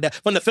swag right there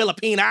from the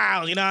Philippine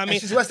Isles. You know what I mean?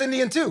 And she's West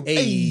Indian too.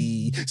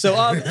 Hey. So so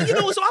I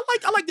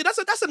like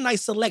that. That's a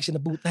nice selection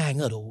of Boo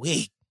Thing of the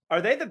Week. Do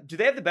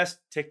they have the best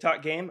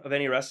TikTok game of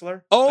any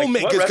wrestler? Oh, like,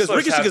 man, because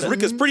Ricochet's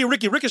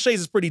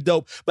is pretty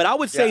dope. But I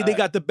would say they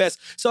got the best.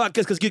 So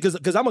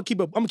because I'm gonna keep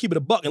it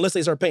a buck unless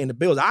they start paying the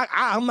bills.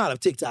 I'm not a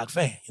TikTok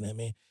fan. You know what I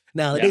mean?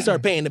 Now if they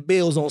start paying the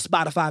bills on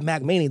Spotify,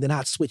 MackMania, then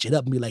I'd switch it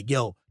up and be like,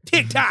 yo,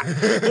 TikTok.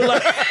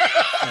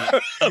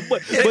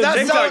 but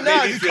that's out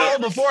now. You call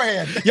them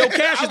beforehand. Yo,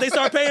 Cassius, they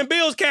start paying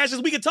bills.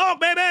 Cassius, we can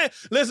talk, baby.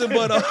 Listen,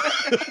 but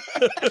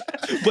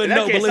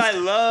I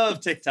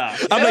love TikTok.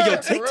 I'm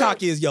like,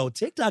 TikTok is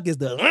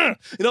the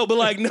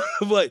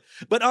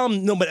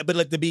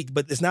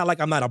but it's not like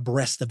I'm not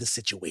abreast of the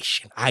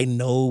situation. I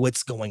know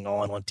what's going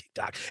on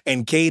TikTok.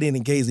 And Kaden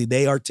and Casey,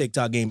 their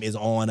TikTok game is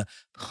on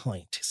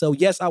point. So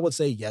yes, I would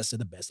say yes to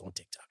the best on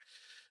TikTok.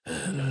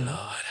 Oh,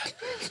 Lord.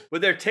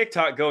 Would their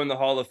TikTok go in the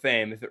Hall of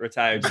Fame if it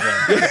retired today?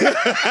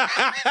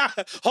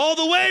 All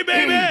the way,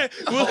 baby!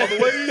 All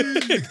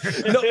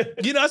the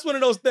way! That's one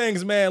of those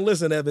things, man.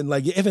 Listen, Evan,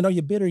 Evan, are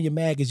you bitter or you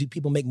mad because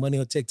people make money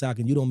on TikTok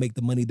and you don't make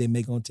the money they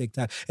make on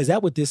TikTok? Is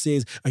that what this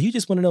is? Are you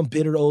just one of them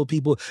bitter old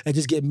people that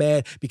just get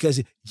mad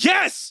because,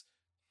 yes!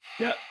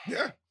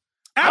 Yeah.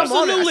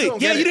 Absolutely.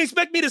 Yeah, you didn't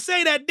expect me to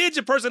say that, did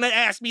you, person that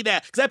asked me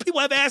that? Because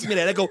people have asked me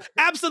that. They go,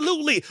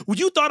 absolutely. Well,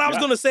 you thought I was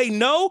going to say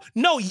no?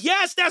 No,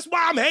 yes, that's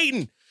why I'm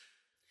hating.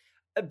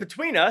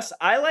 Between us,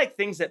 I like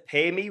things that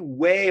pay me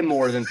way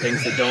more than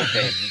things that don't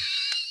pay me.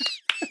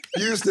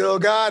 You still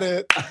got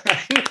it.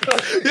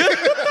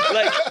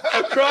 Like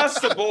across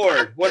the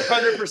board,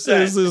 100%.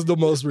 This is the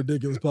most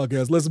ridiculous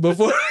podcast. Listen,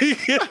 before we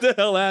get the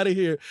hell out of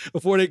here,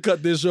 before they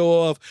cut this show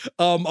off,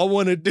 I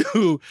want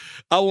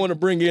to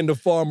bring in the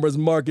farmers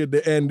market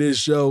to end this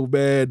show,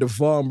 man. The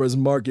farmers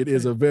market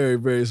is a very,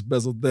 very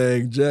special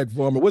thing. Jack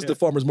Farmer, what's the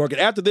farmers market?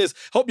 After this,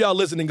 hope y'all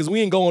listening because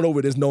we ain't going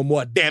over this no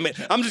more. Damn it.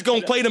 I'm just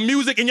going to play the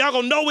music and y'all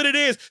going to know what it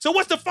is. So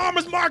what's the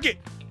farmers market?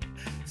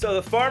 So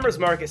the farmer's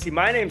market, see,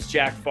 my name's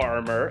Jack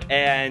Farmer,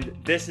 and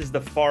this is the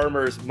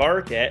farmer's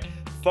market.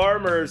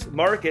 Farmers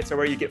markets are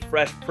where you get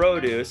fresh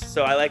produce,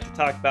 so I like to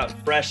talk about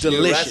fresh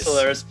new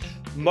wrestlers.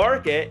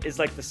 Market is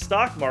like the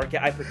stock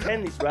market. I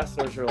pretend these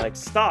wrestlers are like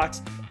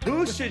stocks.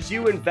 Who should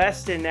you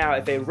invest in now?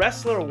 If a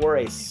wrestler were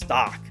a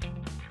stock,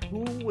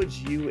 who would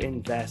you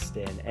invest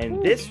in?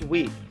 And this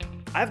week,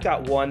 I've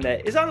got one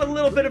that is on a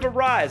little bit of a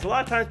rise. A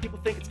lot of times people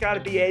think it's got to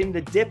be in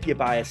the dip you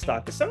buy a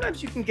stock, but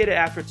sometimes you can get it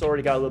after it's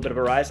already got a little bit of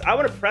a rise. I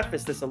want to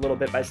preface this a little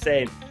bit by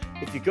saying,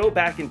 if you go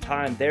back in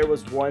time, there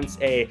was once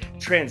a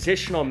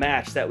transitional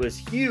match that was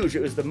huge.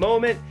 It was the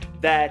moment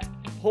that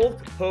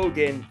Hulk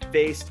Hogan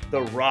faced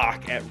The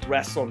Rock at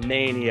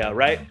WrestleMania,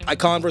 right?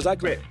 Icon versus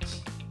icon.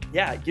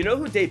 Yeah, you know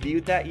who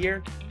debuted that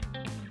year?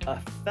 A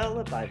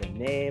fella by the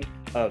name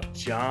of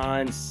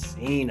John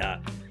Cena.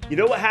 You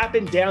know what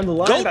happened down the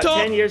line about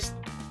 10 years?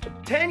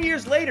 10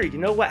 years later, you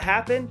know what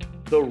happened?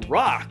 The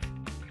Rock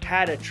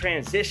had a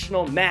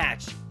transitional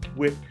match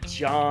with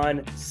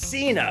John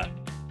Cena,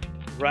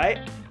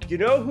 right? You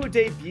know who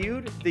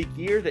debuted the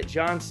year that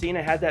John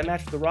Cena had that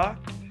match with The Rock?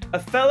 A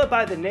fella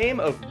by the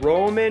name of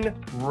Roman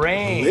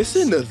Reigns.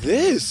 Listen to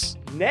this.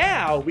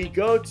 Now we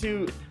go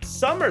to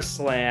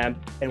SummerSlam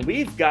and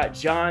we've got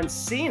John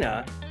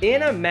Cena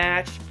in a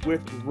match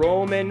with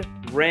Roman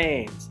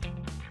Reigns.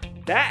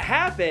 That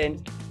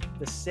happened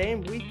the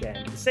same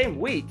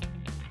week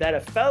that a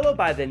fellow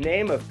by the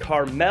name of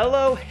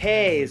Carmelo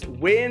Hayes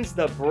wins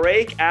the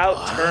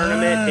breakout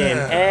tournament in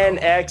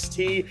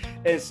NXT.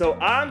 And so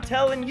I'm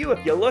telling you,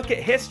 if you look at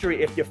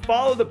history, if you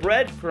follow the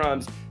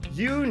breadcrumbs,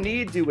 you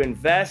need to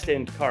invest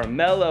in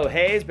Carmelo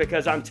Hayes,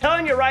 because I'm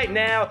telling you right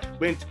now,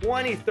 when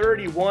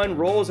 2031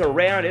 rolls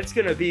around, it's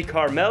going to be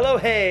Carmelo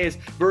Hayes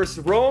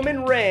versus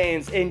Roman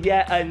Reigns in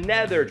yet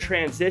another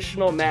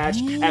transitional match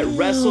at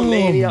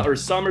WrestleMania or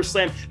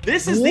SummerSlam.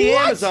 This is the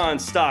Amazon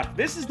stock.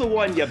 This is the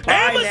one you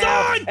buy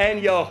now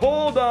and you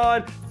hold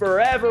on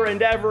forever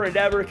and ever and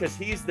ever, because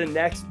he's the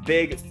next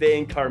big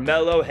thing,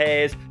 Carmelo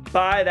Hayes.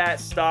 Buy that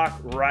stock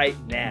right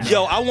now.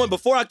 Yo,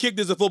 before I kick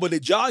this to football,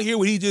 did y'all hear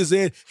what he just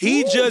said?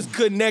 He just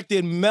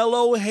connected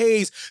Melo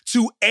Hayes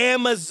to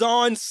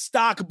Amazon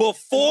stock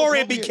before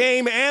it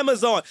became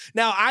Amazon.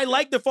 Now, I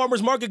like the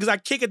farmer's market because I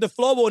kick it to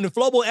Flobo, and then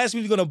Flobo asked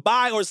me if he's going to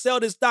buy or sell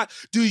this stock.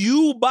 Do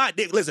you buy?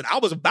 Listen, I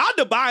was about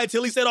to buy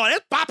until he said, oh,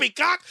 that's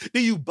poppycock. Do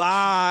you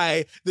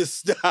buy the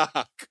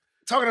stock?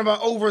 Talking about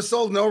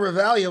oversold and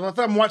overvalued. I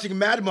thought I'm watching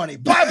Mad Money.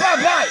 Buy.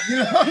 You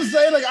know what I'm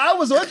saying? Like, I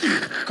was watching.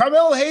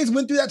 Carmelo Hayes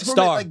went through that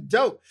tournament like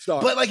dope.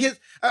 But like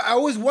I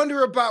always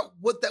wonder about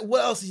what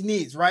else he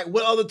needs, right?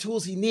 What other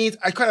tools he needs.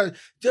 I kind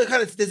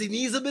of does he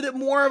need a bit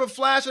more of a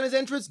flash on his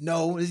entrance?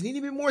 No. Does he need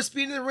a bit more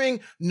speed in the ring?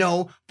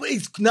 No. But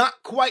he's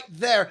not quite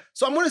there.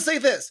 So I'm going to say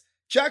this,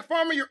 Jack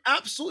Farmer, you're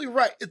absolutely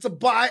right. It's a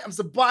buy. I'm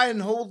to buy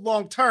and hold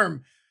long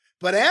term.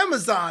 But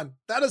Amazon,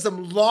 that is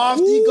some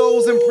lofty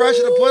goals and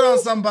pressure to put on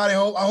somebody.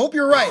 I hope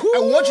you're right. I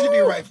want you to be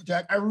right,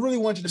 Jack. I really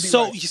want you to be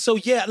right. So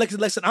yeah,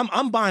 listen,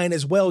 I'm buying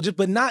as well,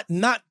 but not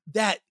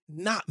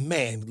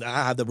man.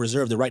 I have to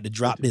reserve the right to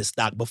drop this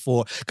stock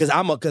before, because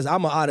I'm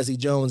a Odyssey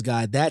Jones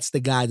guy. That's the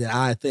guy that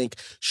I think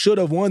should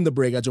have won the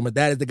breakout tournament.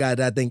 That is the guy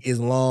that I think is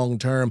long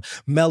term.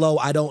 Melo,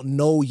 I don't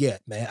know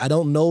yet, man. I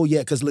don't know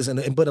yet, because listen,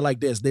 and put it like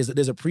this: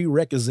 there's a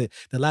prerequisite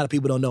that a lot of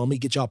people don't know. Let me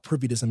get y'all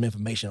privy to some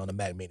information on the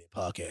MackMania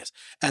podcast.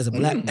 As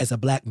a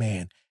black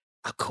man,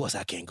 of course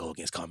I can't go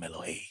against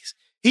Carmelo Hayes.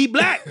 He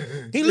black.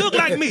 He look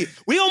like me.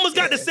 We almost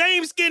got the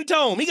same skin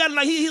tone. He got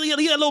like he a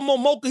little more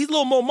mocha. He's a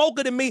little more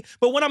mocha than me.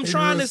 But what I'm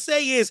trying to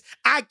say is,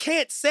 I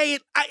can't say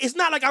it. It's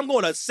not like I'm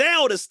going to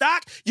sell the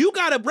stock. You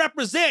got to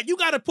represent. You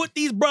got to put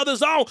these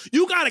brothers on.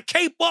 You got to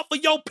cape up for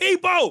your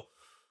people.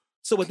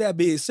 So with that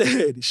being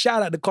said,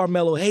 shout out to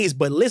Carmelo Hayes.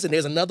 But listen,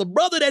 there's another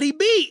brother that he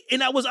beat,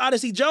 and that was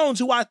Odyssey Jones,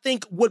 who I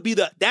think would be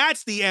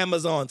that's the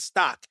Amazon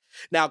stock.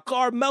 Now,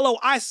 Carmelo,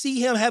 I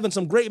see him having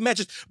some great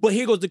matches, but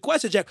here goes the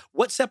question, Jack.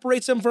 What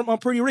separates him from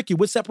Pretty Ricky?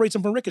 What separates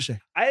him from Ricochet?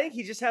 I think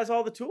he just has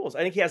all the tools. I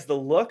think he has the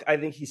look. I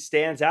think he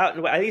stands out.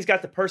 I think he's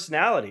got the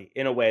personality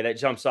in a way that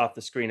jumps off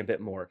the screen a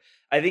bit more.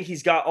 I think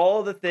he's got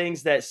all the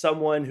things that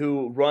someone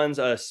who runs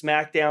a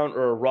SmackDown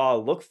or a Raw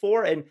look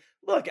for. And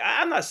look,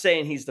 I'm not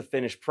saying he's the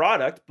finished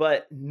product,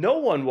 but no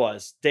one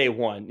was day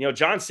one. You know,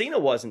 John Cena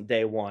wasn't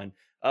day one.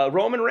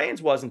 Roman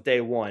Reigns wasn't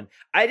day one.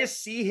 I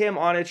just see him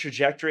on a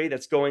trajectory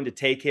that's going to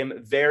take him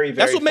very, very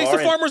That's what makes the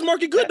far. farmer's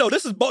market good, though.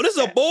 This is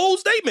a bold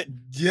statement.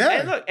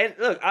 Yeah. And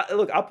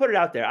look, I'll put it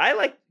out there.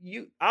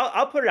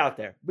 I'll put it out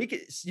there.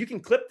 You can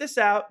clip this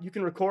out. You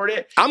can record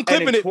it. I'm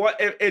clipping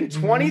it. In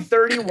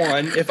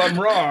 2031, if I'm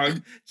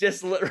wrong,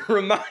 just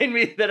remind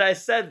me that I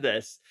said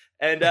this.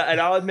 And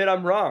I'll admit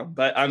I'm wrong,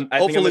 but I think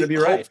I'm going to be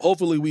right.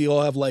 Hopefully, we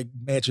all have like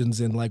mansions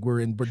and like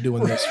we're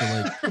doing this for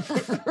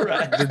like.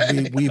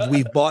 Right.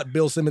 We've bought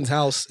Bill Simmons'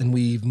 house and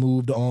we've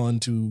moved on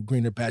to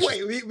greener pastures.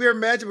 Wait, we're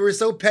imagining we're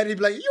so petty,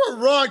 like you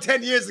were wrong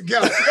 10 years ago.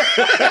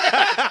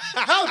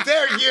 How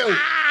dare you?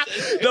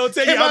 Don't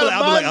tell you.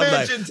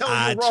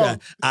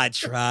 I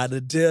try to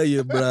tell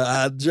you, bro.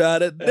 I try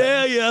to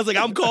tell you. I was like,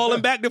 I'm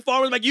calling back the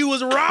farmers like you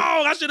was wrong.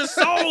 I should have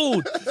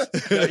sold.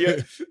 No,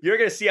 you're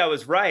going to see I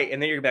was right, and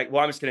then you're going to be like,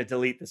 well, I'm just going to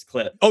delete this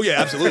clip. Oh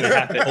yeah, absolutely.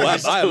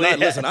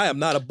 I am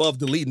not above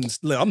deleting.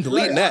 I'm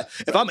deleting that.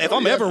 If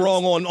I'm ever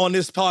wrong on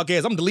this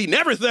podcast, I'm deleting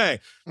everything.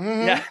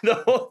 Mm-hmm. Yeah,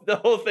 the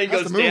whole thing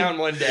goes down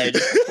one day.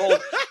 Just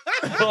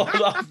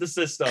hold off the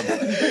system.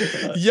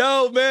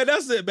 Yo, man,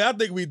 that's it, man. I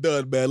think we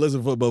done, man.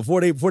 Listen,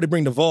 before they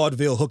bring the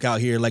vaudeville hook out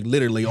here, like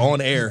literally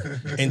on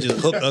air, and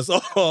just hook us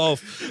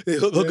off,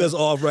 hook us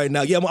off right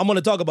now. Yeah, I'm going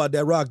to talk about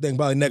that Rock thing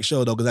probably next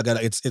show though, because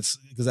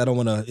because I don't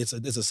want to. It's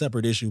a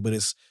separate issue, but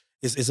it's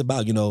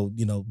about, you know,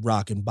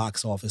 Rock and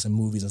box office and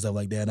movies and stuff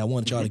like that. And I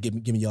want y'all to give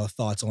me y'all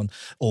thoughts on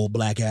old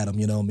Black Adam,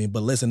 you know what I mean?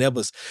 But listen,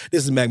 this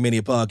is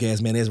MackMania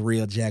Podcast, man. It's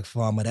real Jack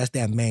Farmer. That's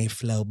that main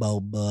Flobo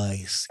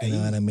boys. You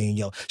know what I mean?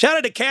 Yo, shout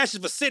out to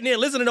Cassius for sitting here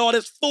listening to all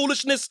this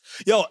foolishness.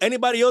 Yo,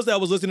 anybody else that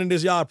was listening to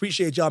this, y'all,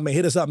 appreciate y'all, man.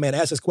 Hit us up, man.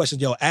 Ask us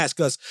questions, yo.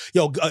 Ask us.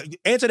 Yo,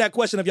 answer that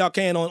question if y'all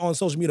can on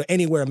social media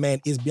anywhere,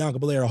 man. Is Bianca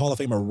Belair a Hall of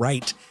Famer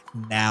right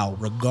now,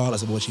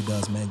 regardless of what she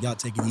does, man? Y'all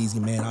take it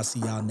easy, man. I'll see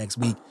y'all next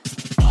week.